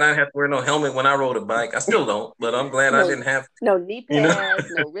 I'm glad I didn't have to wear no helmet when I rode a bike. I still don't, but I'm glad I didn't have. No knee pads,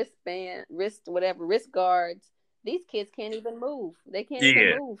 no wristband, wrist guards. These kids can't even move. They can't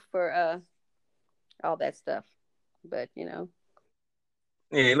even move for all that stuff. But Yeah,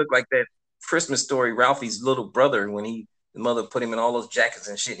 it looked like that Christmas Story, Ralphie's little brother, when the mother put him in all those jackets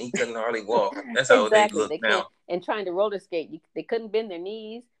and shit, and he couldn't hardly walk. That's how they look now. And trying to roller skate, they couldn't bend their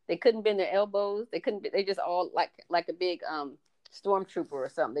knees, they couldn't bend their elbows, they couldn't. They just all like a big stormtrooper or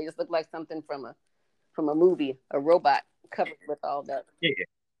something. They just look like something from a movie, a robot covered with all that. Yeah,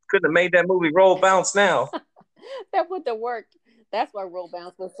 couldn't have made that movie roll bounce now. That wouldn't have worked. That's why roll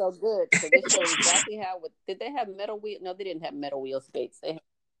bounce was so good, because they showed exactly how. Did they have metal wheel? No, they didn't have metal wheel skates.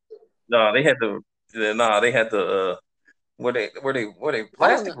 No, they had the. No, they had the. Were they I don't know.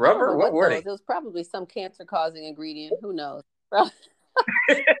 plastic, I don't rubber? know What what were those. they? It was probably some cancer-causing ingredient. Who knows? Probably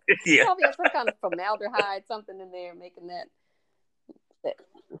Yeah. had some kind of formaldehyde, something in there, making that.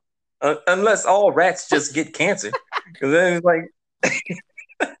 Unless all rats just get cancer, because then it's like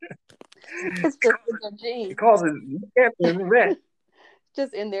It's just in their it genes. causes cancer in the rat.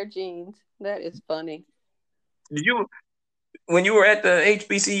 Just in their genes. That is funny. Did you when you were at the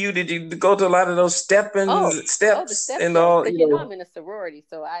HBCU? Did you go to a lot of those Oh, the steps step and shows, all? because I'm in a sorority,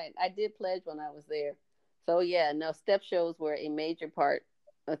 so I did pledge when I was there. So yeah, no, step shows were a major part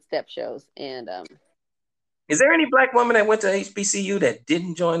of step shows, and Is there any black woman that went to HBCU that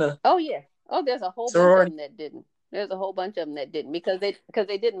didn't join a oh yeah, oh there's a whole bunch of sorority? them that didn't. There's a whole bunch of them that didn't, because they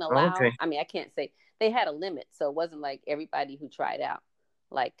didn't Oh, allow. okay. I mean, I can't say they had a limit, so it wasn't like everybody who tried out.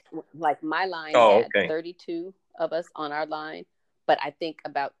 Like my line Oh, had okay. 32 of us on our line, but I think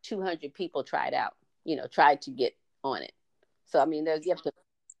about 200 people tried out. Tried to get on it. So I mean, there's you have to.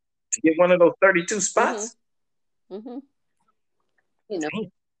 To get one of those 32 Mhm. spots. Mhm. You know,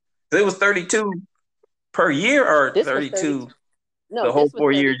 Damn. So it was 32 per year or this was 32 32. No, the whole this was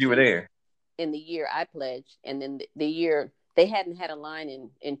 4 years you were 32 there. in the year I pledged, and then the year they hadn't had a line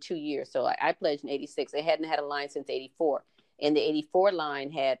in 2 years. So I pledged in '86. They hadn't had a line since '84, and the '84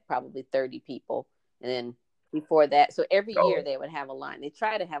 line had probably 30 people, and then before that, so every year Oh, they would have a line. They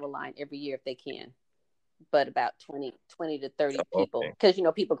try to have a line every year if they can, but about 20 to 30 people, okay.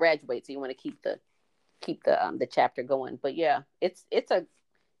 because people graduate, so you want to keep the chapter going. But yeah, it's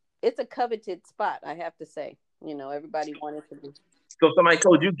a coveted spot, I have to say. Everybody wanted to be. So somebody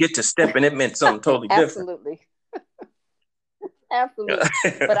told you get to step and it meant something totally different. Absolutely. Absolutely.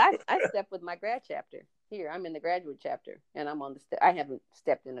 But I stepped with my grad chapter. Here, I'm in the graduate chapter, and I'm on the step. I haven't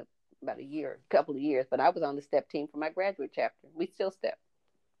stepped in about a couple of years, but I was on the step team for my graduate chapter. We still step.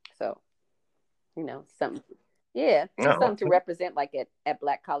 So, something. Yeah, just Oh, something to okay. represent, like at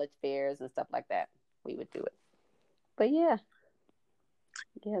Black college fairs and stuff like that. We would do it. But yeah,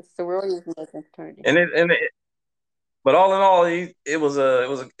 sorority is a fraternity. But all in all, a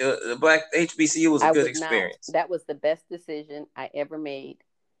black HBCU was a I good would not. experience. That was the best decision I ever made,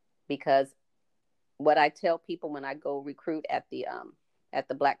 because what I tell people when I go recruit at the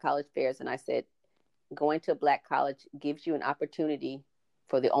Black college fairs, and I said, going to a Black college gives you an opportunity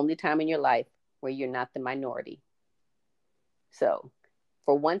for the only time in your life where you're not the minority. So,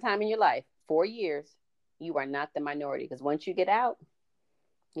 for one time in your life, 4 years, you are not the minority, because once you get out,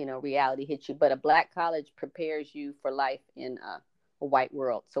 reality hits you. But a Black college prepares you for life in a white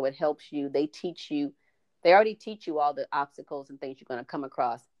world. So it helps you. They already teach you all the obstacles and things you're going to come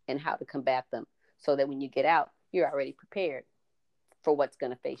across and how to combat them, so that when you get out, you're already prepared for what's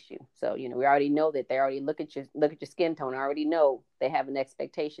going to face you. So, we already know that they already look at your skin tone. I already know they have an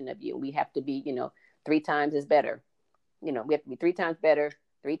expectation of you. We have to be, 3 times as better. We have to be 3 times better,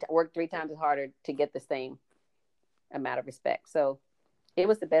 work 3 times as harder to get the same amount of respect. So it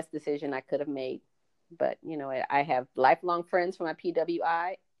was the best decision I could have made. But, I have lifelong friends from my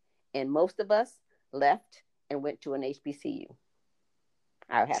PWI, and most of us left and went to an HBCU.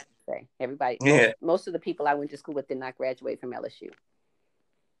 I have to say, everybody, Yeah. most of the people I went to school with did not graduate from LSU.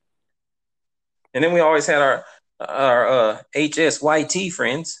 And then we always had our HSYT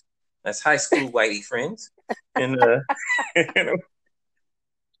friends. That's high school whitey friends. And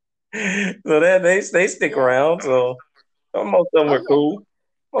so that they stick Yeah. around. So most of them Oh were yeah. cool.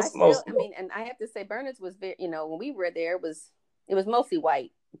 Most I mean, and I have to say, Bernard's was very, when we were there, it was mostly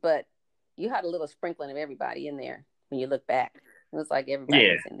white, but you had a little sprinkling of everybody in there. When you look back, it was like everybody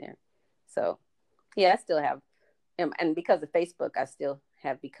yeah. was in there. So yeah, I still have, and because of Facebook, I still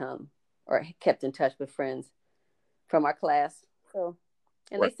have become or kept in touch with friends from our class. So,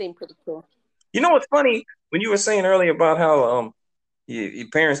 and they Right. seem pretty cool. You know what's funny when you were saying earlier about how your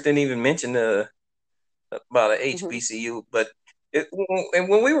parents didn't even mention about a Hmm. HBCU, but and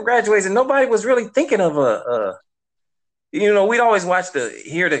when we were graduating, nobody was really thinking of we'd always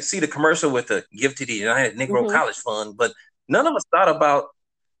see the commercial with the give to the United Negro Hmm. College Fund, but none of us thought about.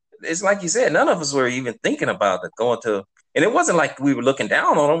 It's like you said, none of us were even thinking about it going to, and it wasn't like we were looking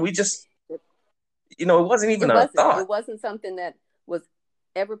down on them. We just, it wasn't even It a wasn't. thought. It wasn't something that was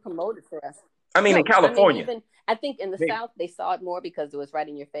ever promoted for us. I mean, in No, I mean, California, even I think in the maybe. South they saw it more because it was right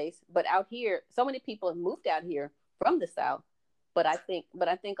in your face. But out here, so many people have moved out here from the South. But I think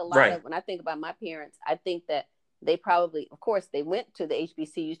a lot Right. of when I think about my parents, I think that they probably, of course, they went to the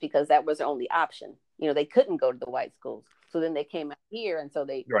HBCUs because that was their only option. They couldn't go to the white schools, so then they came out here, and so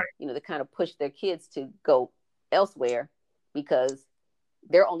they, Right. they kind of pushed their kids to go elsewhere. because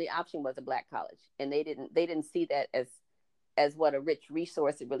their only option was a black college, and they didn't see that as what a rich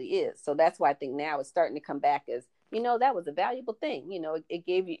resource it really is. So that's why I think now it's starting to come back as, that was a valuable thing. It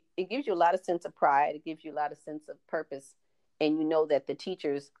gives you a lot of sense of pride. It gives you a lot of sense of purpose, and that the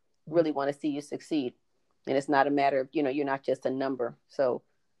teachers really want to see you succeed, and it's not a matter of you're not just a number. So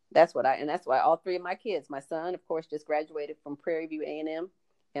that's why all three of my kids, my son of course just graduated from Prairie View A&M,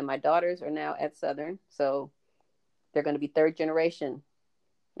 and my daughters are now at Southern, so they're going to be third generation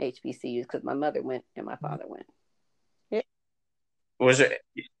HBCUs because my mother went and my father went. Yeah. Was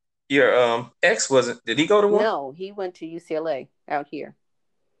your ex, did he go to one? No, he went to UCLA out here.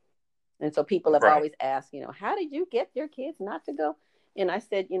 And so people have always asked, how did you get your kids not to go? And I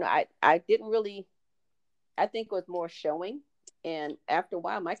said, I didn't really, I think it was more showing. And after a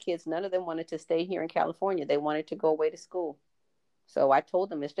while, my kids, none of them wanted to stay here in California. They wanted to go away to school. So I told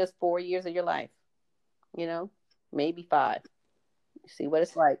them, it's just 4 years of your life, maybe 5. See what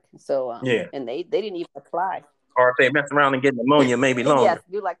it's like. So, and they didn't even apply. Or if they mess around and get pneumonia, maybe longer. Yes,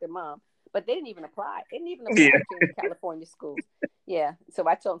 do like their mom. But they didn't even apply. They didn't even apply to California schools. Yeah. So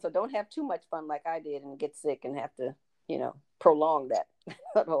I told them, so don't have too much fun like I did and get sick and have to, prolong that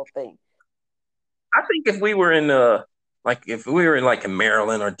whole thing. I think if we were in in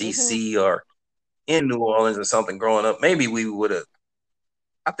Maryland or DC or in New Orleans or something growing up, maybe we would have.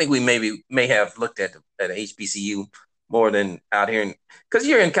 I think we may have looked at HBCU more than out here, because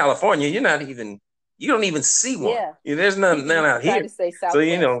you're in California, you don't even see one. Yeah. There's none out here. To say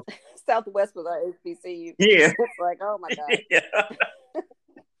Southwest. So Southwest was our HBCU. Yeah. It's like, oh my God.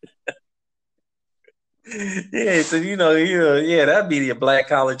 Yeah. So that'd be a black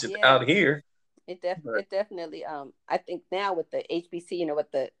college out here. It definitely. I think now with the HBC,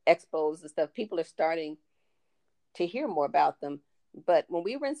 with the expos and stuff, people are starting to hear more about them. But when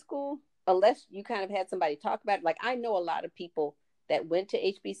we were in school, unless you kind of had somebody talk about it, like I know a lot of people that went to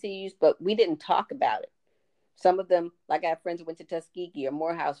HBCUs, but we didn't talk about it. Some of them, like I have friends who went to Tuskegee or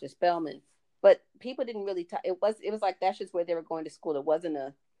Morehouse or Spelman, but people didn't really talk. It was like that's just where they were going to school. It wasn't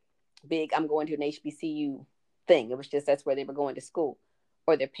a big, I'm going to an HBCU thing. It was just that's where they were going to school,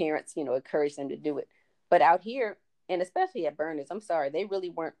 or their parents, encouraged them to do it. But out here, and especially at Burners, I'm sorry, they really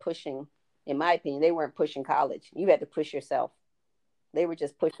weren't pushing, in my opinion, they weren't pushing college. You had to push yourself. They were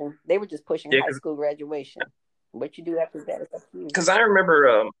just pushing high school graduation. What you do after that is up to you. Because I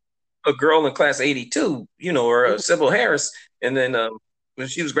remember a girl in class 82, Sybil Harris, and then when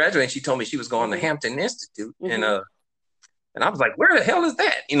she was graduating, she told me she was going to Hampton Institute, and I was like, where the hell is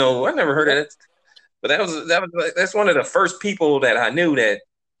that? I never heard of it. But that's one of the first people that I knew that,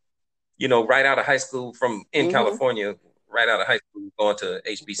 right out of high school in California, right out of high school, going to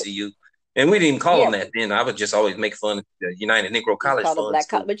HBCU. And we didn't even call them that then. I would just always make fun of the United Negro College Fund.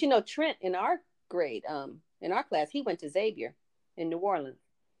 But Trent in our grade, in our class, he went to Xavier in New Orleans.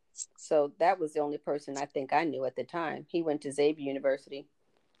 So that was the only person I think I knew at the time. He went to Xavier University,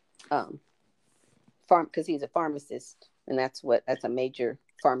 because he's a pharmacist, and that's a major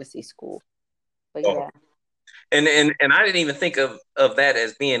pharmacy school. But yeah. And I didn't even think of that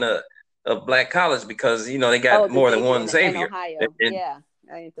as being a black college, because they got more than one Xavier. In Ohio. Yeah.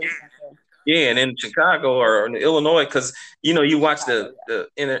 I didn't think so. Yeah, and in Chicago or in Illinois, because you watch the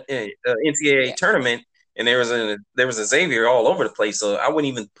NCAA tournament, and there was a Xavier all over the place. So I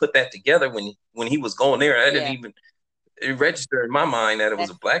wouldn't even put that together when he was going there. I didn't even register in my mind that it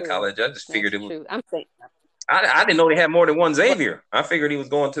was a black college. I just figured it was. True. I'm saying. I didn't know they had more than one Xavier. I figured he was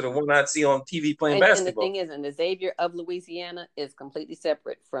going to the one I'd see on TV playing basketball. And the thing is, the Xavier of Louisiana is completely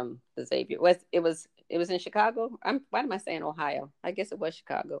separate from the Xavier. It was in Chicago. Why am I saying Ohio? I guess it was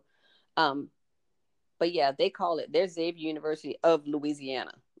Chicago. But yeah, they call it their Xavier University of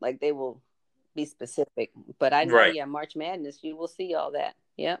Louisiana. Like they will be specific. But I know, March Madness, you will see all that.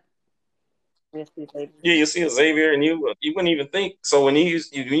 Yep. Yeah, you see a Xavier, and you wouldn't even think. So when you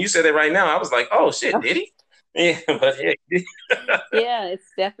said it right now, I was like, oh shit, did he? Yeah, but yeah. Yeah,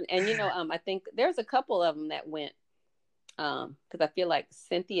 it's definitely, and I think there's a couple of them that went, because I feel like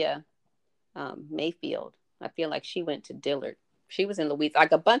Cynthia Mayfield, I feel like she went to Dillard. She was in Louisiana.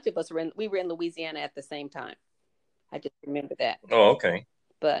 Like a bunch of us we were in Louisiana at the same time. I just remember that. Oh, okay.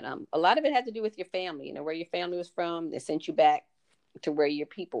 But a lot of it had to do with your family, where your family was from. They sent you back to where your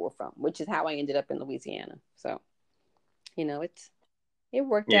people were from, which is how I ended up in Louisiana. So, it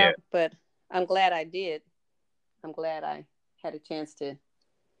worked out, but I'm glad I did. I'm glad I had a chance to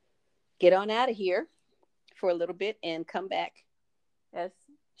get on out of here for a little bit and come back as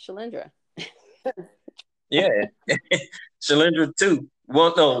Shailendra. Yeah. Shailendra 2.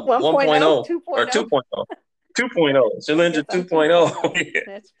 1.0 or 2.0. 2.0. Shailendra 2.0.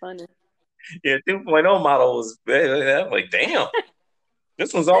 That's funny. Yeah, 2.0 model was I'm like, damn,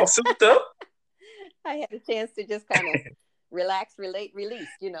 this one's all souped up. I had a chance to just kind of relax, relate, release.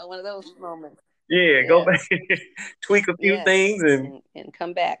 One of those moments. Yeah, go Yes, back, tweak a few yes, things, and and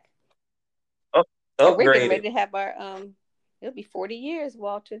come back. up, And we're getting upgrade it. ready to have our It'll be 40 years,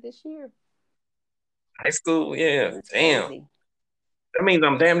 Walter, this year. High school, yeah, That's damn. crazy. That means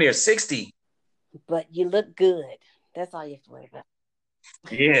I'm damn near 60. But you look good. That's all you have to worry about.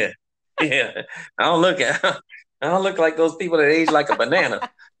 Yeah, yeah. I don't look at, I don't look like those people that age like a banana.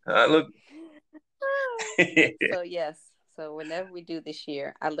 I look. So yes. So whenever we do this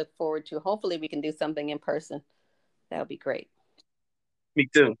year, I look forward to. Hopefully, we can do something in person. That would be great. Me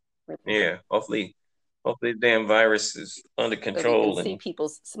too. Yeah, hopefully the damn virus is under So we can control see and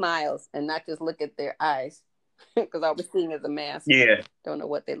people's smiles and not just look at their eyes, because all we're seeing is a mask. yeah, Don't know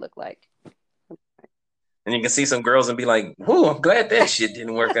what they look like. and you can see some girls and be like, "Whoo, I'm glad that shit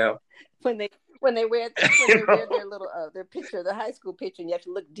didn't work out." when they when they wear You know? their little their picture, their high school picture, and you have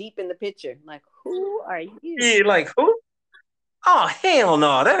to look deep in the picture, like, who are you? Yeah, like who? Oh hell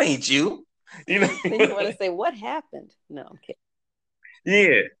no, that ain't you. You know? Then you want to say, what happened? No, I'm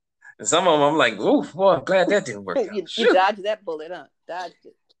Yeah. And some of them, I'm like, "Ooh, boy, I'm glad that didn't work kidding. out." You Shoot. dodged that bullet, huh? Dodged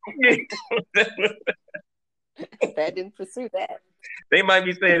it. Yeah. That didn't pursue that. They might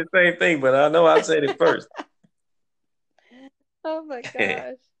be saying the same thing, but I know I said it first. Oh my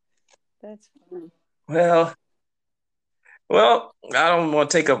gosh, that's funny. well, well, I don't want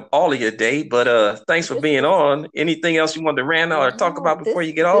to take up all of your day, but thanks for This being was on. Anything else you want to rant or talk no, about before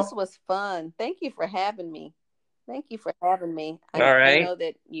you get this off? was fun. Thank you for having me. Thank you for having me. All I right. know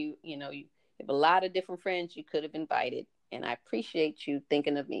that you have a lot of different friends you could have invited, and I appreciate you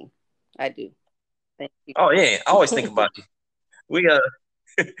thinking of me. I do. Thank you. Oh yeah, I always think about you. We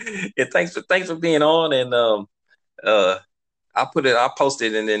yeah, thanks for being on, and uh I'll post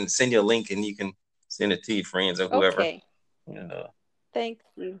it and then send you a link and you can send it to your friends or whoever. Okay. And Thank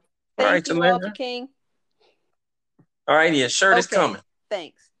you. all right, Thank you, Walter Shailendra. King. All right, your shirt is Okay. coming.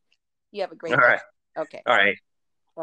 Thanks. You have a All great day. right. Okay. All right.